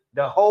turn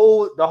the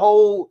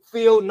whole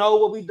field know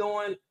what we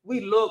doing. We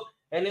look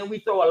and then we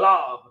throw a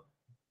lob,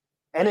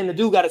 and then the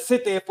dude got to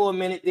sit there for a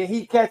minute. Then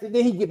he catch it.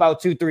 Then he get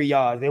about 2-3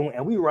 yards,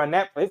 and we run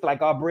that place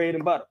like our bread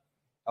and butter.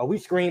 Oh, we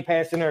screen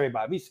passing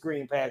everybody. We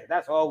screen passing.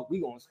 That's all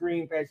we gonna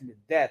screen passing to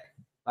death.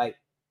 Like,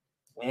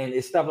 and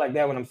it's stuff like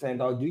that. When I'm saying,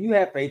 dog, do you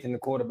have faith in the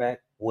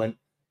quarterback when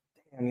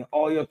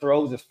all your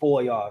throws is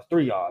 4 yards,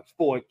 3 yards,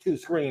 2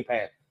 screen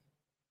pass?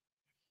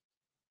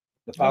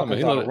 The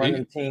Falcons are a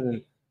running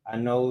team. I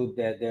know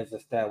that there's a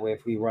stat where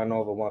if we run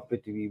over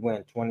 150, we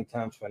win 20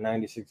 times for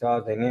 96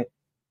 yards. And then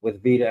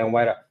with Vita and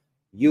Whiteout,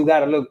 you got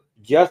to look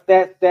just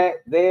that stat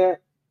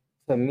there.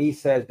 To me,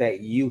 says that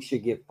you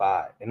should get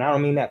fired, and I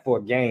don't mean that for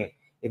a game.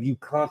 If you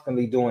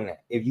constantly doing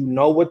that, if you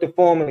know what the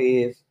formula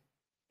is,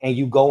 and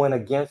you go in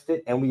against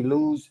it, and we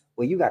lose,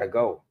 well, you got to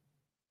go.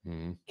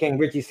 Mm-hmm. King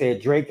Richie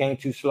said Drake ain't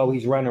too slow.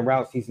 He's running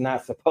routes. He's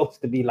not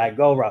supposed to be like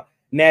go route.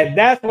 Now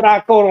that's what I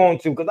caught on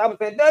to because I was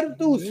saying that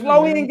dude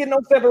slow. He didn't get no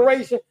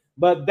separation,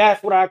 but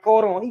that's what I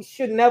caught on. He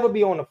should never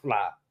be on the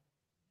fly.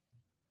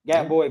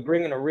 Gat boy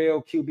bringing a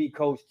real QB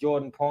coach,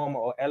 Jordan Palmer,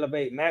 or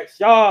elevate Max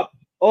Sharp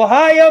or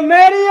hire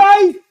Matty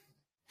Ice.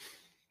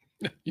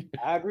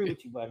 I agree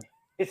with you, buddy.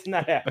 It's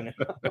not happening.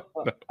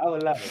 I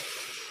would love it.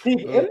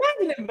 TP, imagine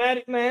it,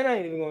 Matty, man. I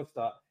ain't even gonna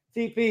stop.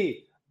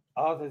 TP,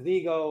 his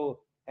ego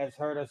has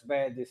hurt us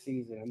bad this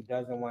season. He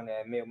doesn't want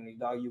to admit when he's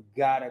dog. You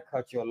gotta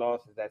cut your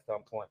losses at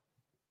some point.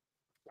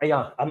 Hey,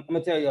 y'all, I'm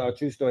gonna tell y'all a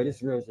true story. This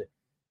is real shit.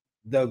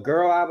 The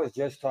girl I was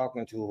just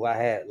talking to, who I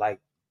had like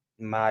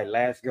my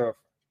last girlfriend,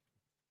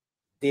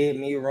 did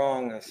me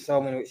wrong in so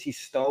many ways. She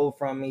stole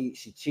from me.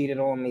 She cheated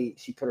on me.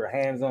 She put her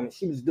hands on me.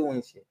 She was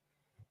doing shit.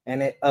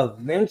 And it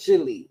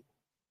eventually,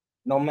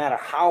 no matter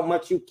how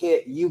much you care,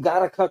 you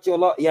gotta cut your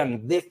loss. Yeah,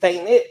 this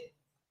ain't it.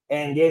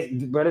 And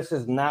this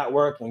is not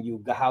working. You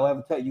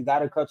gotta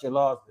cut your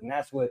loss. And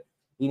that's what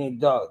you need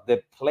to do.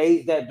 The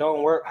plays that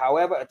don't work.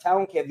 However, I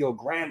don't care if your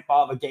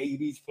grandfather gave you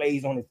these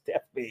plays on his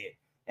deathbed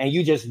and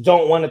you just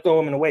don't want to throw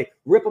them in the way.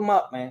 Rip them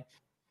up, man.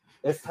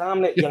 It's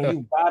time that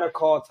you gotta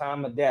call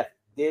time of death.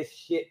 This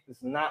shit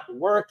is not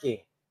working.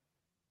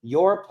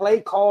 Your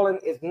play calling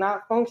is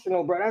not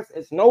functional, bro.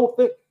 It's no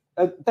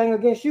thing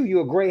against you.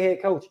 You're a great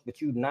head coach,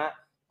 but you're not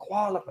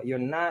qualified. You're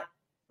not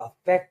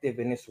effective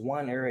in this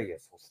one area.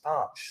 So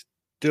stop.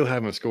 Still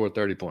haven't scored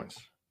 30 points.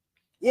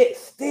 Yeah,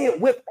 still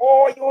with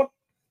all your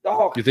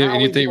dog. You think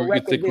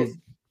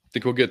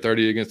we'll get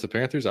 30 against the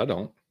Panthers? I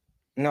don't.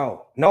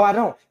 No, I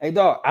don't. Hey,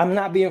 dog, I'm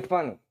not being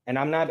funny, and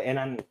I'm not,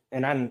 and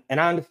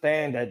I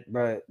understand that,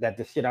 bro, that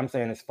the shit I'm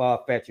saying is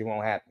far fetched. It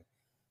won't happen,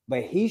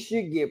 but he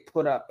should get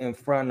put up in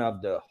front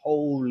of the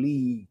whole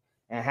league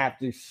and have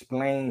to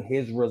explain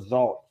his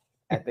results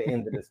at the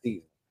end of the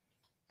season.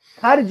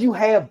 How did you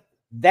have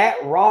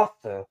that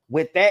roster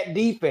with that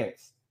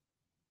defense,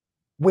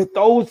 with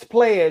those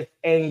players,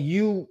 and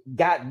you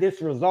got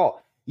this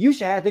result? You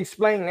should have to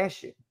explain that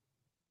shit.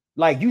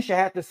 Like, you should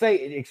have to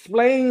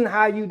explain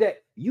how you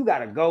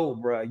gotta go,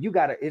 bro.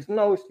 It's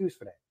no excuse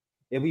for that.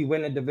 If we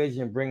win the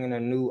division, bringing a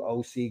new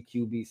OC,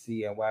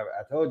 QBC, and whatever.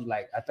 I told you,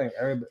 like, I think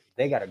everybody,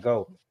 they gotta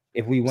go.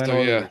 If we win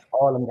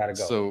all of them gotta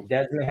go. So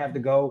Desmond have to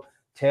go,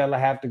 Taylor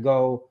have to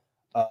go,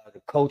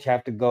 the coach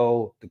have to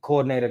go, the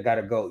coordinator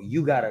gotta go.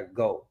 You gotta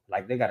go.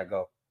 Like, they gotta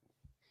go.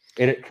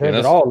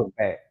 It all look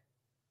bad.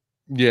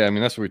 Yeah, I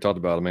mean, that's what we talked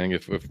about, man.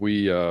 If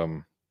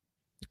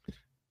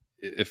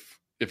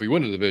we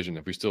win the division,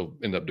 if we still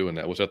end up doing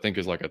that, which I think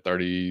is like a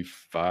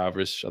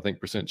 35-ish,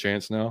 percent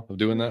chance now of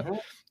doing that. Mm-hmm.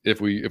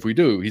 If we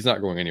do, he's not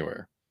going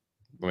anywhere.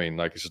 I mean,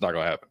 like, it's just not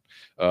going to happen.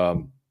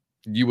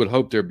 You would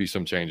hope there'd be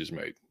some changes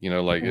made,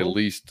 like mm-hmm.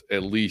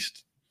 at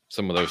least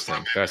some of those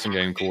things. Passing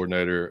game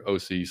coordinator,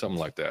 OC, something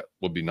like that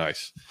would be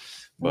nice.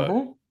 But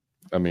mm-hmm.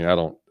 I mean,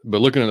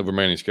 but looking at the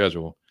remaining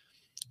schedule,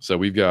 so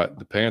we've got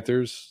the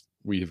Panthers.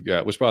 We've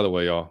got, which by the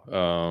way, y'all,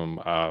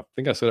 I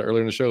think I said it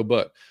earlier in the show,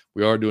 but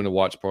we are doing a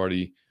watch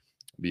party.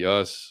 Be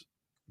us,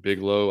 Big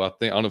Low. I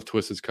don't know if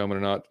Twisted's coming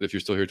or not. If you're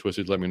still here,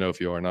 Twisted, let me know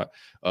if you are or not.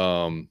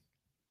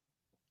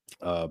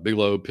 Big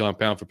Low,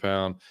 pound for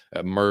pound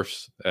at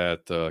Murph's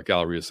at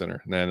Galleria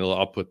Center. And then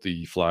I'll put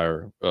the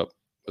flyer up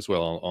as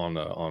well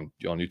on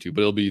YouTube.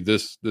 But it'll be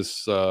this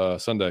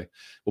Sunday.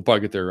 We'll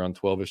probably get there around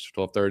 12-ish,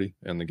 12:30,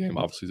 and the game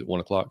obviously is at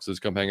 1:00. So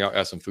just come hang out,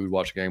 have some food,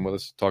 watch a game with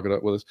us, talk it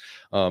up with us.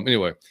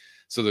 Anyway,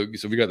 so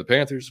we got the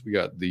Panthers, we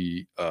got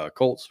the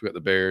Colts, we got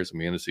the Bears, and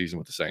we end the season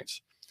with the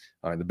Saints.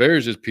 All right, the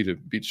Bears just beat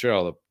the shit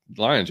out of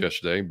the Lions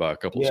yesterday by a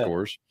couple of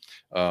scores.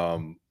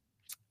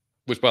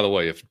 Which, by the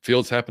way, if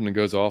Fields happens and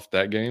goes off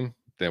that game,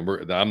 then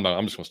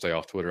I'm just going to stay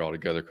off Twitter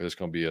altogether because it's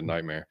going to be a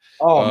nightmare.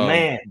 Oh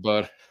man!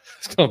 But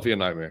it's going to be a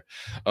nightmare.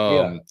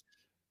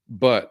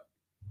 But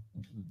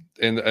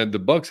and the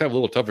Bucs have a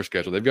little tougher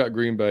schedule. They've got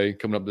Green Bay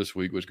coming up this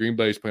week, which Green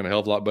Bay is playing a hell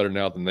of a lot better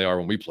now than they are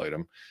when we played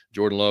them.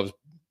 Jordan Love's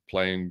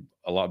playing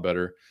a lot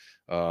better,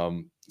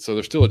 so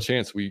there's still a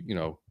chance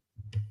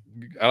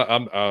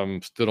I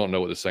still don't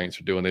know what the Saints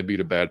are doing. They beat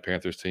a bad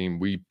Panthers team.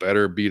 We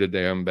better beat a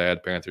damn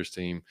bad Panthers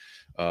team.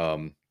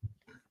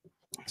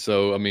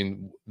 So I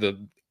mean,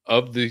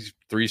 of these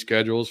three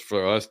schedules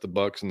for us, the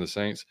Bucs and the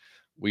Saints,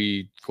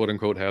 we quote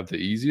unquote have the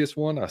easiest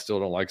one. I still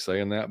don't like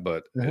saying that,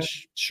 but it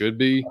should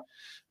be.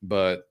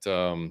 But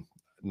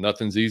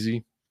nothing's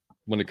easy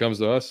when it comes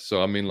to us.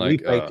 So I mean, like, we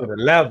play to the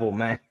level,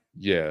 man.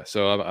 Yeah.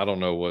 So I don't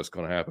know what's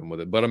going to happen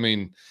with it, but I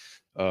mean,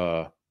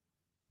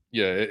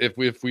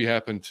 if we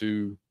happen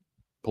to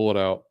pull it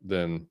out,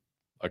 then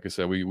like I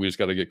said, we just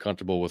got to get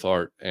comfortable with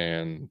Art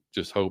and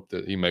just hope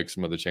that he makes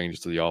some other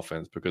changes to the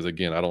offense, because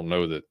again, I don't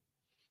know that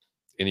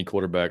any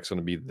quarterback's going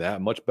to be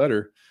that much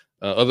better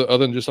other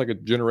than just like a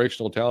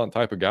generational talent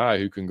type of guy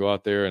who can go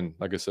out there and,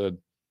 like I said,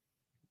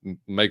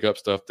 make up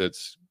stuff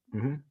that's,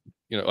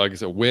 like I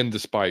said, win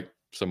despite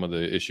some of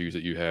the issues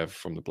that you have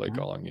from the play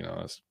calling.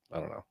 I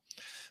don't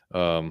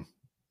know.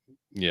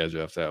 Yeah,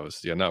 Jeff, that was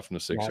not from the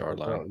 6-yard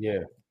line. Yeah,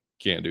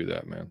 can't do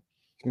that, man.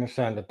 He's gonna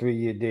sign the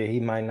 3-year deal. He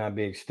might not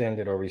be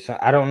extended or resign.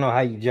 I don't know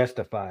how you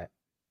justify it.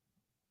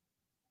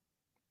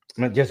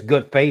 I mean, just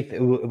good faith.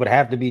 It would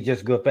have to be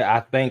just good faith. I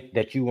think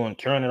that you want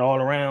to turn it all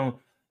around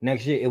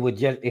next year. It would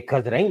just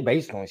because it ain't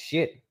based on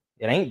shit.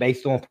 It ain't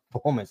based on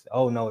performance.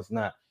 Oh no, it's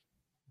not.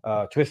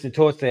 Twisted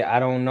Torch said, I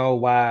don't know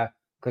why,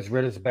 because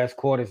Ritter's best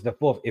quarter is the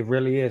fourth. It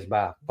really is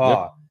by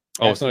far.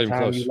 Yep. Oh, it's not even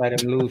close. You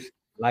let him loose,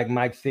 like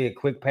Mike said,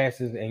 quick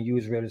passes and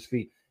use Ritter's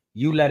feet.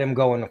 You let him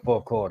go in the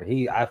fourth quarter.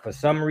 For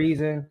some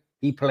reason,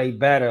 he played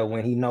better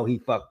when he know he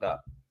fucked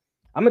up.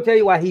 I'm gonna tell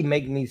you why he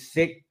make me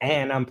sick,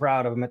 and I'm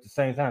proud of him at the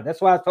same time.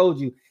 That's why I told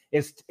you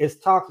it's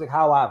toxic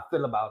how I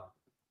feel about him.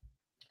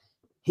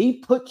 He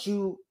put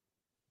you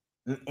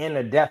in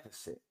a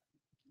deficit.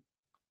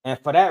 And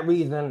for that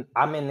reason,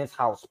 I'm in this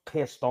house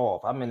pissed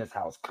off. I'm in this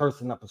house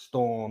cursing up a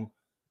storm,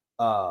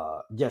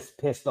 just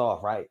pissed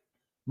off, right?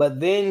 But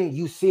then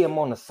you see him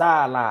on the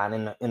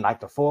sideline in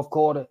like the fourth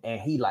quarter, and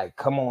he like,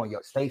 come on, yo,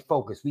 stay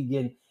focused. We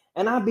getting,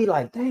 and I'll be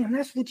like, damn,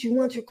 that's what you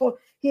want your coach.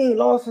 He ain't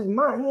lost his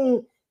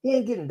mind. He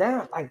ain't getting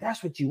down. Like,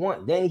 that's what you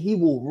want. Then he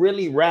will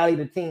really rally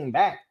the team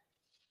back.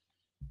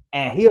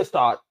 And he'll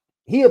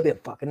be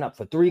fucking up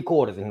for 3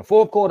 quarters. In the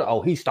fourth quarter,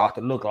 he start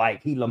to look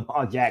like he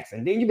Lamar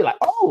Jackson. Then you be like,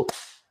 oh,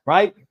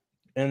 right?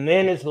 And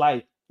then it's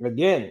like,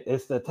 again,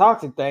 it's the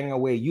toxic thing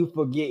where you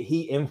forget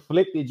he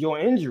inflicted your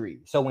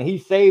injury. So when he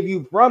saved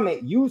you from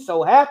it, you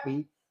so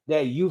happy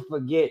that you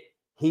forget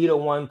he the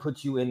one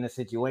put you in the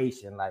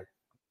situation. Like,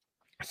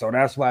 so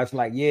that's why it's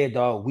like, yeah,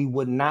 dog, we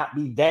would not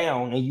be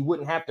down and you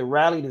wouldn't have to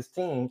rally this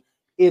team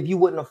if you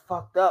wouldn't have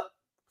fucked up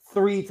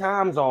 3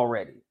 times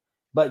already.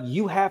 But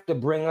you have to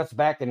bring us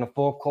back in the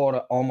fourth quarter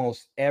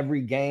almost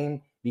every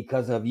game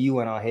because of you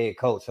and our head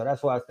coach. So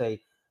that's why I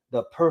say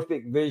the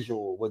perfect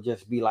visual would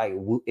just be like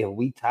if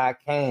we tie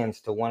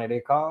cans to one of their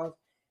cars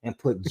and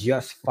put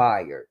just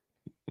fired,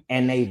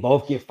 and they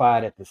both get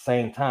fired at the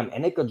same time,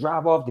 and they could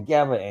drive off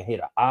together and hit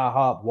an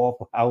IHOP,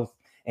 Waffle House,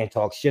 and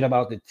talk shit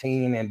about the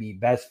team and be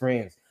best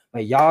friends.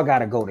 But y'all got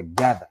to go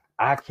together.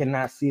 I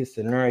cannot see a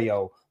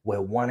scenario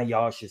where one of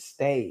y'all should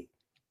stay.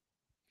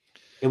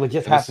 It would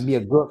just have to be a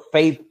good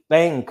faith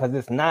thing because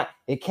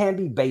it can't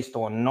be based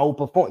on no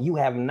performance. You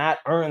have not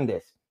earned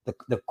this.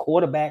 The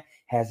quarterback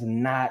has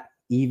not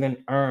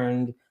even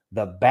earned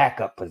the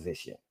backup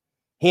position.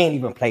 He ain't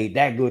even played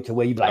that good to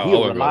where you be like, he's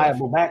a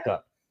reliable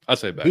backup. I'd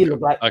say backup. He look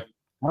like,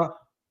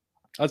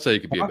 I'd say he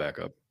could be a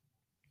backup.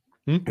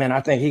 Man, I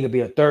think he could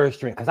be a third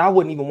string because I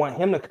wouldn't even want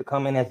him to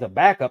come in as a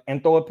backup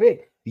and throw a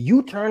pick.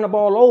 You turn the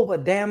ball over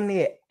damn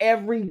near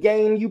every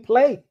game you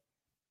play.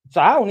 So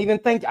I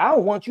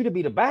don't want you to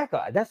be the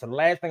backup. That's the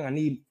last thing I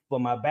need for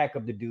my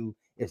backup to do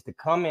is to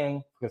come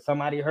in because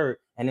somebody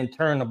hurt and then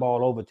turn the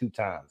ball over 2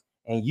 times.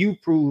 And you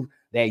prove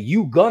that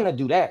you gonna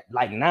do that.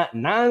 Like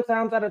 9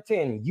 times out of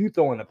 10, you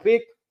throwing a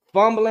pick,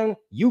 fumbling,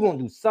 you gonna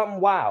do something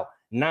wild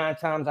 9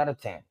 times out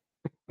of 10.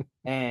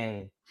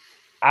 And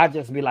I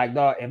just be like,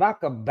 dog, if I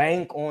could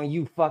bank on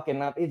you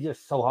fucking up, it's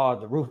just so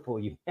hard to root for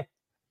you.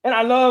 And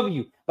I love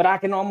you, but I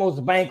can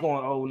almost bank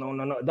on, oh,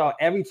 no. Dog,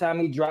 every time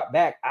he drop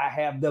back, I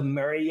have the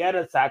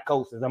Marietta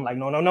psychosis. I'm like,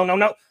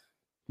 no.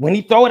 When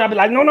he throw it, I'll be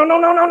like,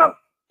 no.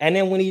 And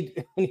then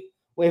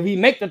if he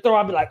make the throw,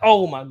 I'll be like,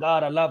 oh, my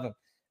God, I love him.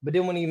 But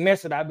then when he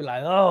miss it, I'll be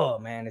like, oh,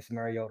 man, it's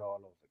Mariota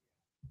all over.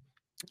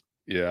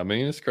 Yeah, I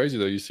mean, it's crazy,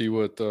 though. You see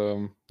what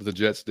the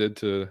Jets did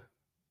to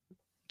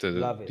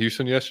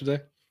Houston yesterday?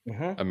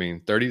 I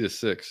mean,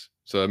 30-6.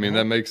 So, I mean,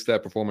 that makes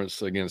that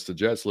performance against the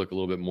Jets look a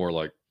little bit more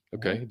like,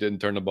 okay, he didn't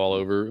turn the ball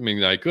over. I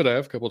mean, I could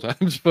have a couple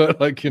times,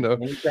 but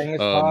anything is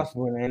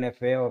possible in the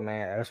NFL,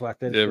 man. That's why I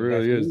think it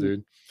really is,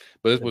 dude.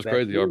 But this was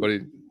crazy. Our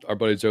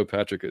buddy Joe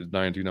Patrick at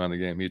 929 the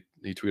game.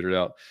 He tweeted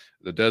out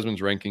the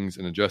Desmond's rankings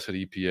and adjusted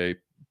EPA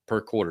per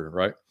quarter,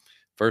 right?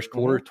 First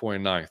quarter,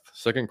 29th.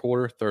 Second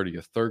quarter,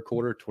 30th. Third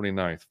quarter,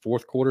 29th.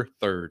 Fourth quarter,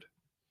 3rd.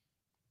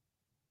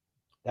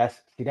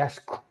 That's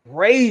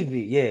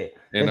crazy. Yeah.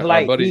 And it's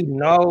like he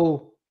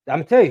know.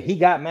 I'm telling you, he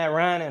got Matt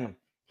Ryan in him.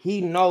 He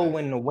know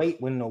when the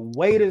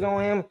weight is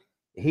on him,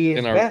 he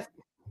is best.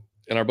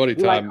 And our buddy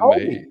Ty,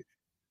 and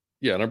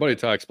our buddy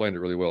Ty explained it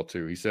really well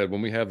too. He said when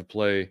we have to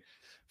play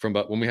from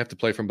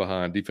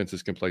behind,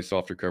 defenses can play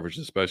softer coverage,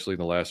 especially in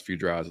the last few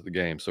drives of the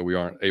game. So we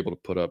aren't able to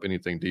put up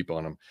anything deep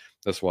on them.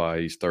 That's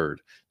why he's 3rd,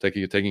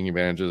 taking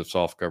advantage of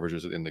soft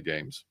coverages in the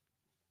games.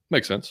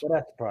 Makes sense. Well,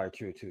 that's probably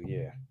true too.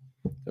 Yeah.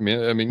 I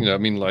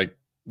mean, like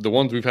the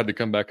ones we've had to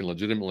come back and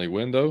legitimately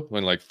win though,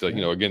 when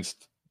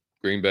against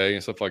Green Bay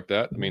and stuff like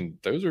that. I mean,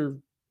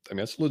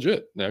 that's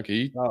legit. Now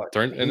he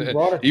turned and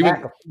even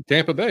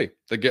Tampa Bay.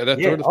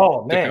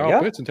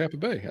 Kyle Pitts in Tampa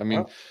Bay. I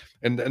mean,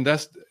 and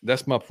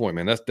that's my point,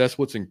 man. That's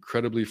what's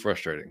incredibly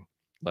frustrating.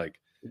 Like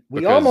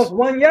we almost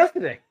won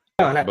yesterday.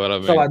 So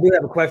I do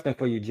have a question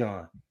for you,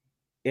 John.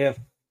 If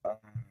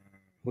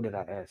Who did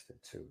I ask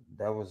it to?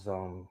 That was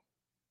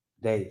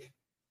Dave.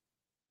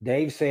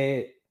 Dave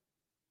said,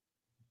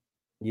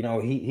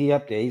 he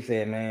up there. He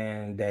said,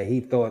 man, that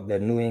he thought the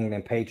New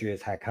England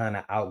Patriots had kind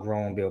of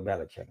outgrown Bill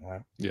Belichick,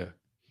 right? Yeah.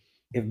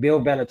 If Bill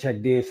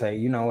Belichick did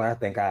say, I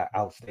think I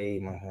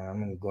outstayed my time, I'm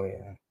gonna go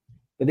ahead.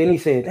 But then he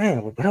said,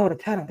 damn, with all the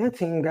talent that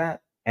team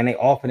got, and they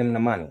offered him the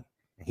money.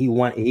 He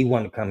wanted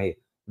to come here.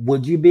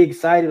 Would you be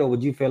excited, or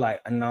would you feel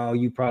like, no,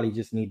 you probably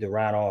just need to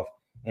ride off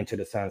into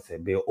the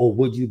sunset, Bill? Or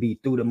would you be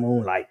through the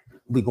moon like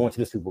we going to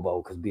the Super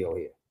Bowl because Bill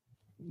here?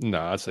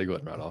 No, I'd say go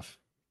ahead and ride off.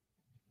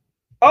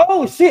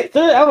 Oh shit,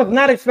 sir! I was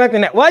not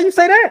expecting that. Why you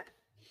say that?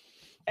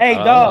 Hey,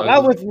 dog, I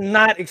was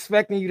not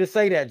expecting you to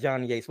say that,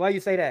 Johnny Yates. Why you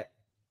say that?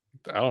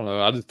 I don't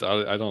know.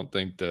 I don't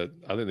think that.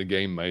 I think the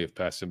game may have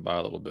passed him by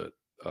a little bit.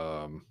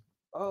 I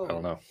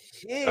don't know.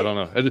 Shit. I don't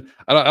know.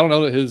 I don't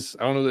know that his.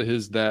 I don't know that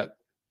his that.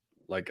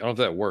 Like I don't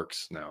know if that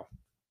works now.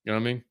 You know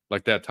what I mean?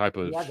 Like that type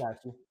of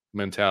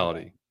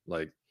mentality.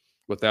 Like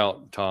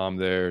without Tom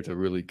there to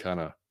really kind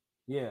of.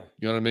 Yeah.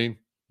 You know what I mean?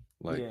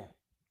 Like. Yeah.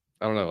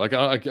 I don't know. Like,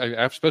 I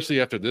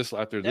especially after this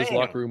locker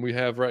room we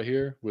have right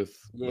here with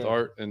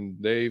Art and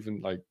Dave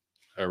and like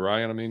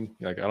Ryan. I mean,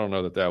 like, I don't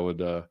know that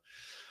would, I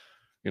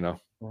don't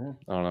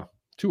know.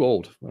 Too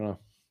old. I don't know.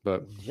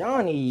 But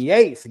Johnny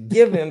Yates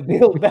giving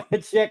Bill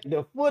Belichick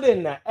the foot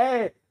in the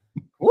ass.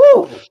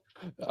 Woo!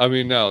 I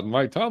mean, now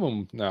Mike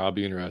Tomlin. Now I'll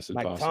be interested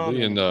Mike possibly,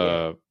 Tomlin,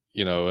 but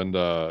yeah.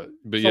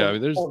 I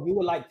mean, there's. You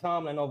would like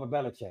Tomlin over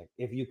Belichick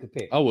if you could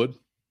pick. I would.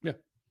 Yeah.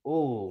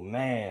 Oh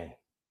man.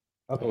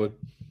 Okay. I would.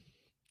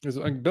 Because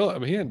Bill, I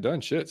mean, he hadn't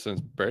done shit since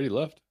Brady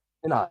left.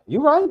 Nah,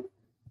 you right.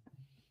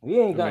 We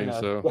ain't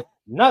done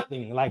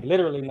nothing, like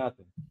literally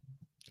nothing.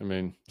 I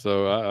mean,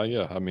 so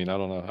yeah. I mean, I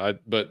don't know.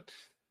 But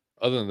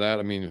other than that,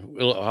 I mean,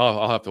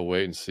 I'll have to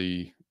wait and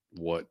see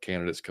what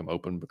candidates come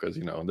open because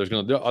there's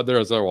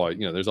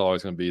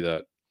always going to be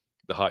that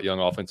the hot young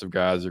offensive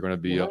guys are going to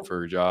be up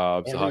for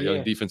jobs. The hot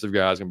young defensive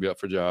guys are going to be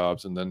up for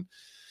jobs, and then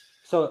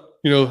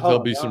there'll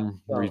be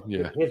some.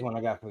 Here's one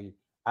I got for you.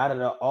 Out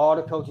of all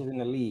the coaches in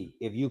the league,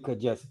 if you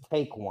could just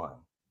take one,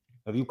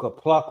 if you could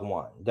pluck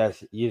one,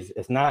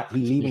 it's not he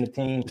leaving the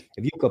team.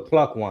 If you could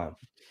pluck one,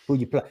 who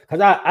you pluck? Because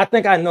I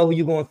think I know who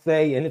you're going to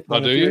say, and it's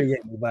going to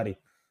infuriate everybody.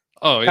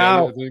 Oh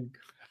Kyle, yeah,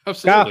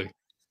 absolutely.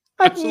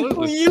 Kyle,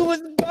 absolutely.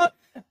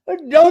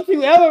 Don't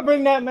you ever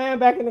bring that man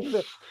back in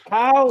the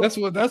Kyle?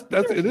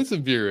 It is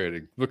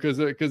infuriating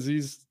because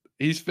he's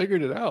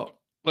figured it out.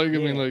 Like I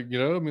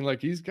mean, like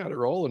he's got it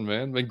rolling,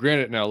 man. I mean,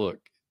 granted, now look.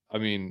 I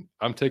mean,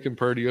 I'm taking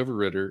Purdy over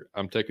Ritter.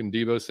 I'm taking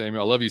Debo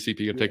Samuel. I love you,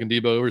 CP. I'm taking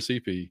Debo over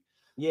CP.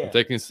 Yeah.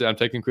 I'm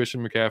taking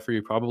Christian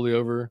McCaffrey probably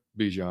over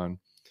Bijan.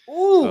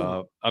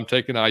 Ooh. I'm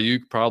taking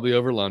Ayuk probably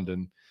over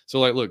London. So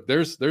like, look,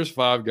 there's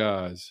 5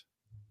 guys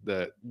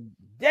that.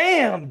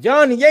 Damn,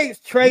 Johnny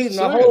Yates trading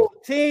the whole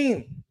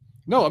team.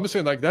 No, I'm just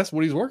saying like that's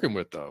what he's working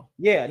with though.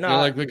 Yeah,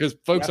 no, because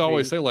folks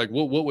always say like,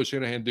 what would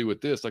Shanahan do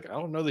with this? Like, I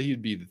don't know that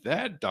he'd be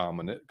that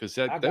dominant because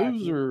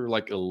those are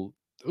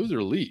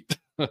elite.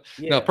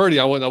 Yeah. Now Purdy,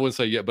 I wouldn't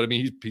say yet, but I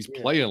mean he's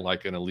playing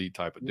like an elite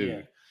type of dude.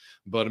 Yeah.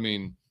 But I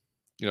mean,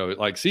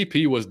 like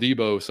CP was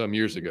Debo some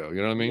years ago.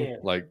 You know what I mean? Yeah.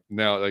 Like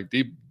now, like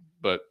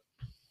but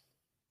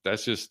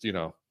that's just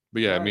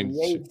But yeah, I mean,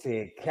 Yates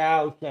said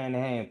Kyle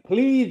Shanahan.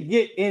 Please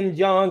get in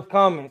John's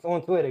comments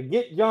on Twitter.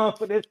 Get John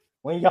for this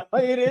when y'all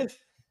hear this.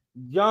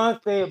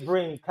 John said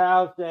bring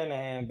Kyle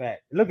Shanahan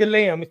back. Look at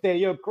Liam. He said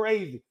you're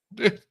crazy.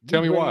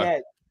 Tell me why.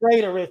 That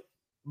traitorous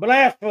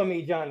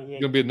blasphemy, Johnny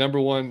Yates. You're gonna be a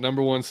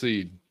number one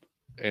seed.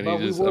 And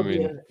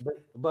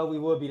but we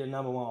would be the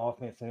number 1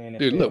 offense in the NFL.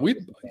 Dude, look,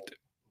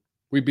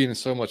 we'd be in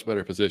so much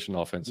better position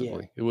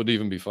offensively. Yeah. It would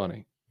even be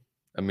funny.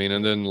 I mean,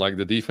 and then like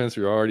the defense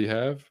we already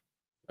have.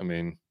 I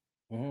mean,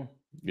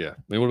 yeah.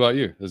 I mean, what about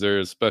you? Is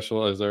there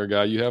a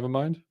guy you have in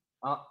mind?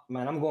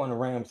 Man, I'm going to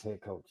Rams head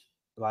coach,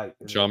 like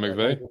Sean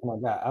McVay. Oh my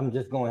God, I'm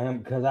just going him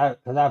because I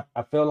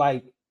feel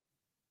like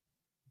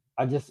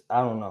I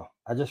don't know.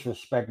 I just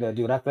respect that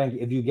dude. I think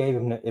if you gave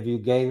him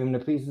the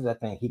pieces, I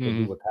think he could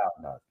do what Kyle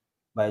does.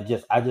 But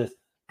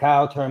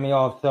Kyle turned me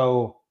off.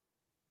 So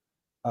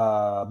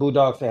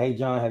Bulldog said, "Hey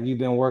John, have you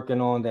been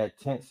working on that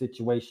tent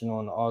situation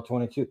on the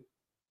R22?"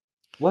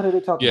 What are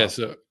they talking about?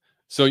 Yeah,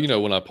 so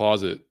when I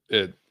pause it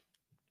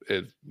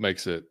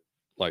makes it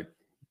like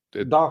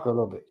darker a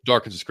little bit.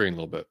 Darkens the screen a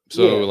little bit.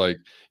 So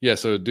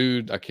so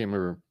dude, I can't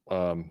remember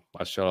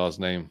I shout out his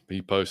name.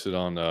 He posted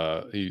on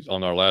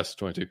on our last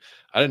 22.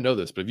 I didn't know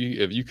this, but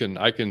if you can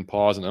I can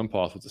pause and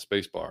unpause with the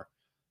space bar.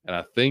 And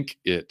I think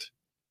it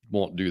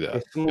won't do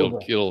that.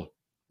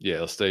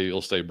 It'll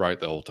stay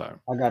bright the whole time.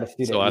 I gotta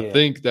see that. So I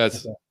think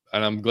that's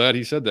and I'm glad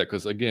he said that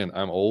because again,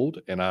 I'm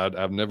old and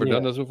I've never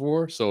done this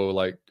before. So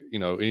like,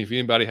 if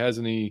anybody has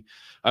any,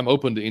 I'm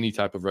open to any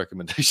type of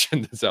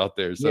recommendation that's out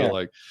there. So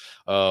like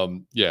I'll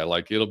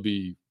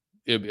be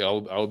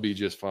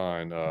just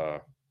fine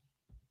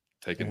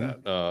taking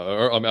that.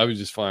 Or I would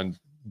just find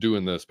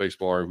doing the space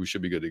bar, we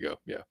should be good to go.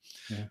 Yeah.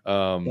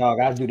 Dog,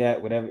 I do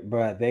that with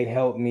bro. They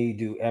help me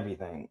do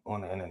everything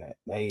on the internet.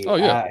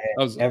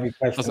 Every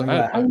question. I'm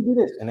like, how you do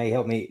this? And they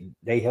help me.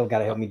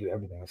 Gotta help me do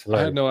everything. I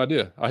had no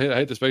idea. I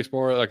hit the space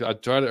bar. Like I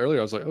tried it earlier.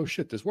 I was like, oh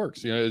shit, this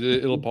works.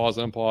 It'll pause,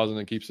 unpause, and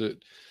then keeps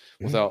it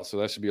without. So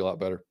that should be a lot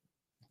better.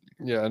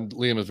 Yeah, and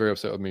Liam is very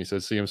upset with me. He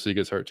says CMC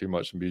gets hurt too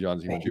much and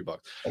Bijan's human jukebox.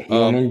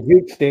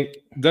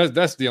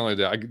 That's the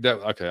only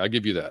okay, I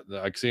give you that.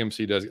 Like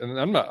CMC does, and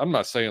I'm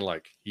not saying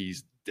like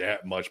he's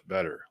that much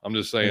better. I'm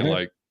just saying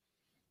like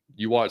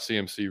you watch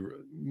CMC,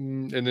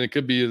 and then it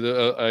could be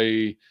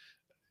a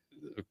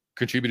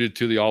contributed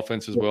to the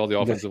offense as well, the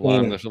offensive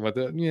line or something like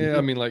that. Yeah,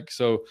 I mean, like,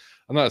 so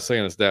I'm not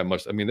saying it's that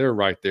much. I mean, they're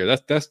right there.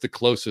 That's the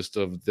closest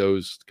of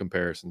those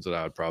comparisons that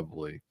I would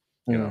probably,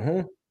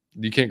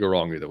 you can't go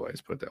wrong either way.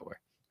 Let's put it that way.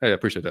 Hey, I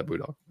appreciate that,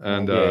 Bulldog.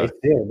 And it's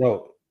still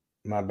dope.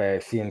 My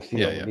bad,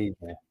 CMC.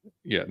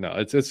 Yeah, no,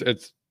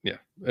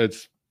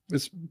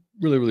 it's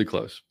really, really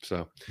close.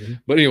 So,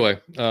 but anyway,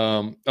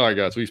 all right,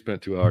 guys, we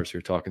spent 2 hours here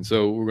talking,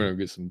 so we're gonna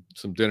get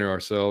some dinner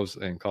ourselves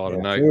and call it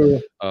a night. Sure.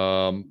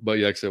 But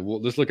yeah, like I said,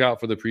 let's look out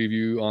for the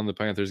preview on the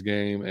Panthers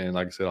game, and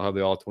like I said, I'll have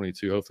the all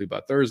 22 hopefully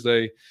by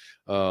Thursday,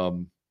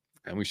 and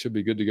we should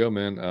be good to go,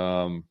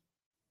 man.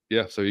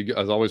 Yeah, so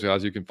as always,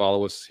 guys, you can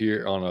follow us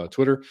here on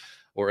Twitter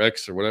or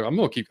X or whatever.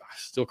 I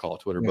still call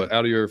it Twitter, but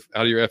out of your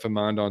effing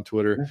mind on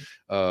Twitter,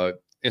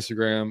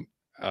 Instagram,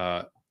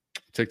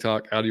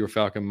 TikTok, out of your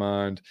Falcon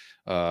mind.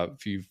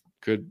 If you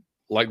could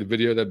like the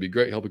video, that'd be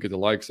great. Help it get the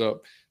likes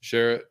up.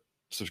 Share it.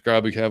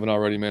 Subscribe if you haven't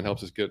already, man.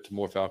 Helps us get to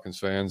more Falcons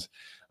fans.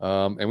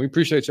 And we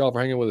appreciate y'all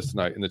for hanging with us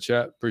tonight in the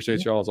chat.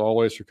 Appreciate y'all as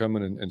always for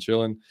coming and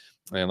chilling.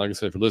 And like I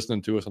said, for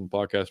listening to us on the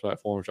podcast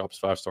platform, drop us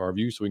 5-star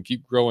review so we can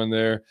keep growing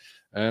there.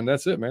 And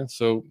that's it, man.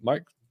 So,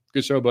 Mike,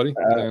 good show, buddy.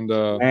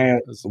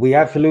 Man, we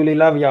absolutely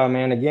love y'all,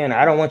 man. Again,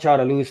 I don't want y'all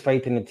to lose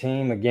faith in the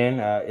team. Again,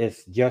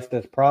 it's just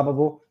as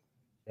probable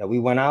that we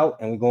went out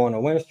and we go on a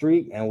win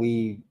streak and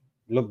we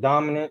look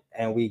dominant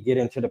and we get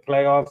into the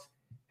playoffs.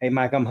 Hey,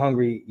 Mike, I'm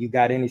hungry. You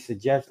got any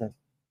suggestions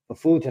for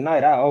food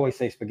tonight? I always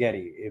say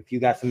spaghetti. If you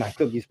got somebody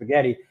cook you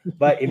spaghetti,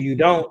 but if you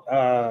don't,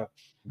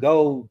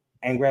 go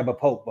and grab a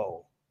poke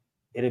bowl.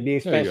 It'll be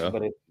expensive,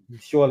 but it's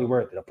surely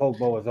worth it. A poke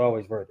bowl is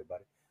always worth it,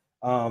 buddy.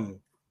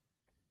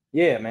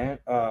 Yeah, man.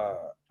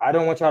 I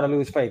don't want y'all to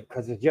lose faith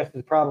because it's just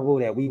as probable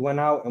that we went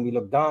out and we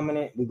look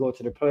dominant. We go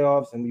to the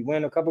playoffs and we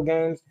win a couple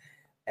games,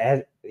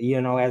 as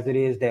it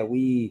is that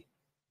we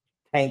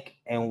tank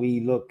and we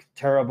look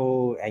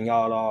terrible and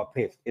y'all are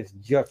pissed. It's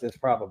just as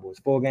probable. It's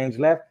 4 games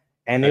left,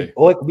 and it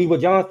could be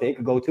what John said. It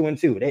could go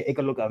 2-2. It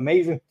could look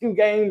amazing 2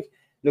 games,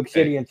 look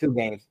shitty in 2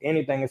 games.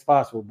 Anything is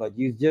possible, but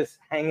you just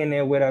hang in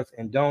there with us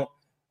and don't.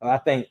 I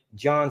think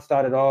John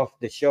started off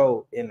the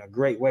show in a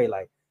great way.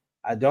 Like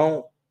I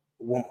don't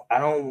want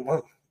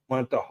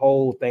the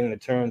whole thing to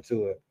turn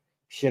to a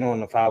shit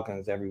on the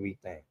Falcons every week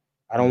thing.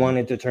 I don't want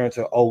it to turn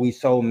to, we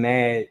so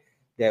mad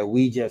that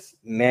we just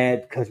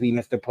mad because we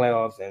missed the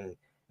playoffs and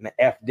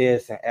F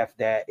this and F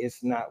that.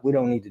 It's not, we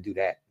don't need to do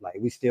that. Like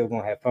we still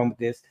gonna have fun with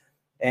this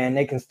and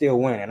they can still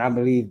win. And I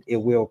believe it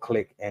will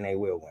click and they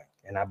will win.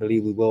 And I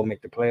believe we will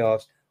make the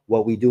playoffs.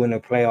 What we do in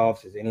the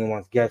playoffs is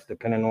anyone's guess,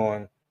 depending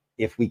on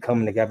if we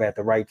come together at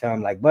the right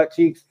time, like butt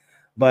cheeks,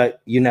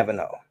 but you never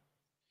know.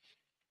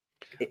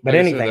 But like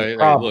anything,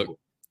 look,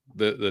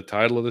 the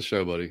title of the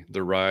show, buddy,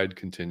 the ride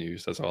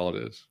continues. That's all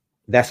it is.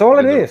 That's all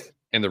it is.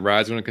 And the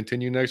ride's going to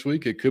continue next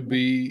week. It could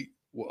be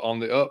on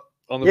the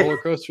roller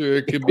coaster.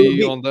 It could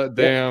be on that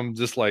damn,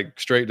 just like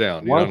straight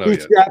down. You don't know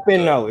yet. Strap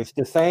in, no. It's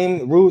the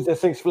same rules as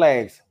Six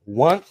Flags.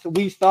 Once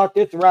we start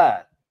this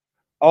ride,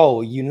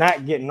 you're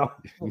not getting off.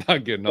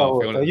 Not getting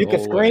off. So you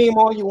can scream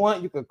all you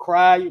want. You can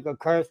cry. You can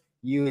curse.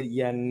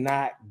 You're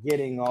not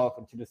getting off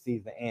until the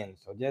season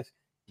ends. So just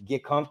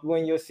get comfortable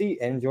in your seat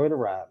and enjoy the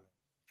ride.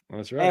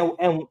 That's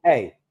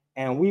right.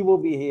 And we will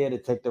be here to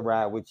take the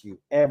ride with you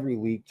every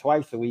week,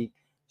 twice a week.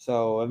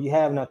 So if you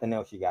have nothing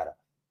else, you got it.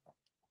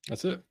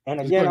 That's it.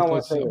 And again, I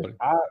want to say,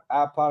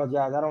 I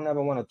apologize. I don't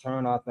ever want to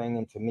turn our thing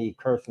into me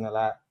cursing a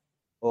lot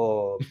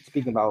or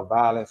speaking about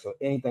violence or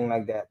anything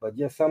like that. But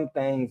just some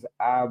things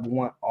I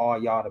want all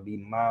y'all to be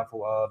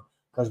mindful of,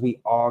 because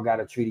we all got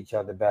to treat each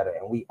other better.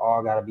 And we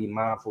all got to be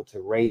mindful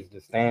to raise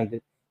the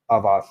standard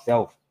of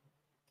ourselves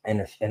and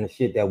the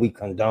shit that we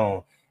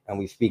condone and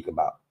we speak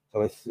about.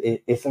 So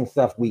it's some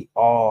stuff we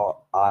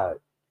all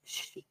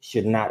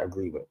should not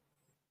agree with.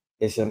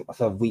 It's some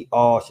stuff we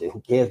all should.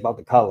 Who cares about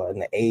the color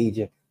and the age?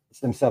 And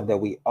some stuff that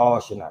we all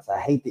should not. So I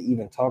hate to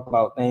even talk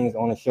about things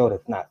on the show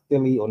that's not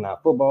Philly or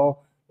not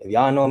football. If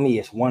y'all know me,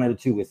 it's one of the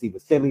two. It's either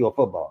Philly or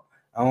football.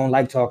 I don't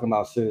like talking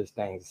about serious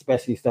things,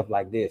 especially stuff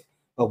like this.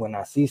 But when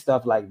I see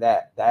stuff like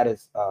that, that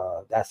is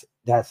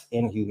that's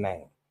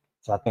inhumane.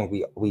 So I think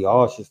we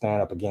all should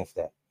stand up against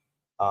that,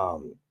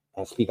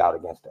 and speak out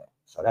against that.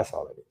 So that's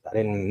all it is. I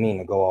didn't mean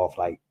to go off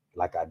like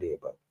I did,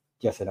 but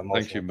just an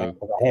emotion. Thank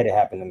you, I had it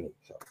happen to me.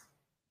 So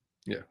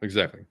yeah,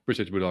 exactly.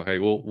 Appreciate you, Bulldog. Hey,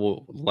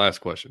 we'll last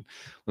question.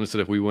 Let me say,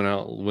 if we win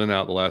out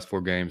the last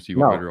 4 games, do you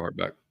want Better Art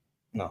back?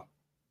 No.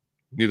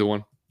 Neither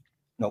one?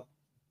 Nope.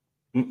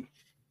 Mm-mm.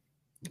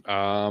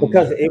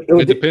 Because it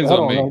would depends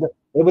on me.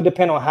 It would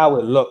depend on how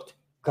it looked.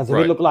 Because if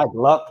Right. it looked like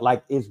luck,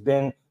 like it's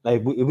been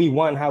like we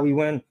won how we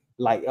win,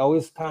 like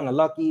it's kind of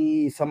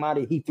lucky.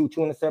 Somebody he threw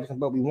 2 interceptions,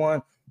 but we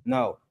won.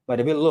 No, but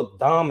if it looked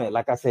dominant,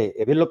 like I said,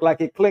 if it looked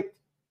like it clicked,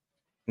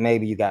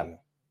 maybe you got me.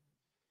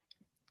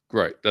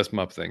 Right. That's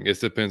my thing.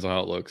 It depends on how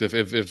it looks. If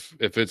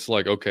it's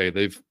like, okay,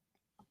 they've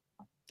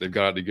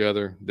got it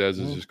together. Dez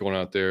is just going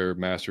out there,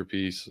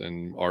 masterpiece,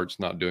 and Art's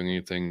not doing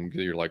anything.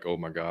 You're like, oh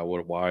my God,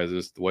 why is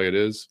this the way it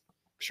is?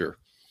 Sure.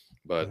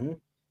 But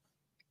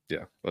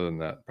yeah, other than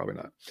that, probably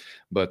not.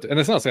 But and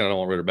it's not saying I don't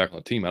want Ritter back on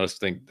the team. I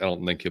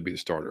don't think he'll be the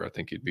starter. I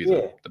think he'd be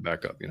the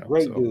backup,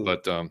 Great dude.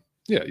 But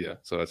yeah.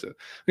 So that's it.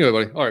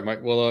 Anyway, buddy. All right,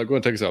 Mike. Well, go ahead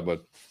and take us out,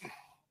 bud.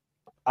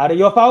 Out of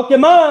your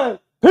Falcon mind.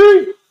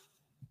 Peace.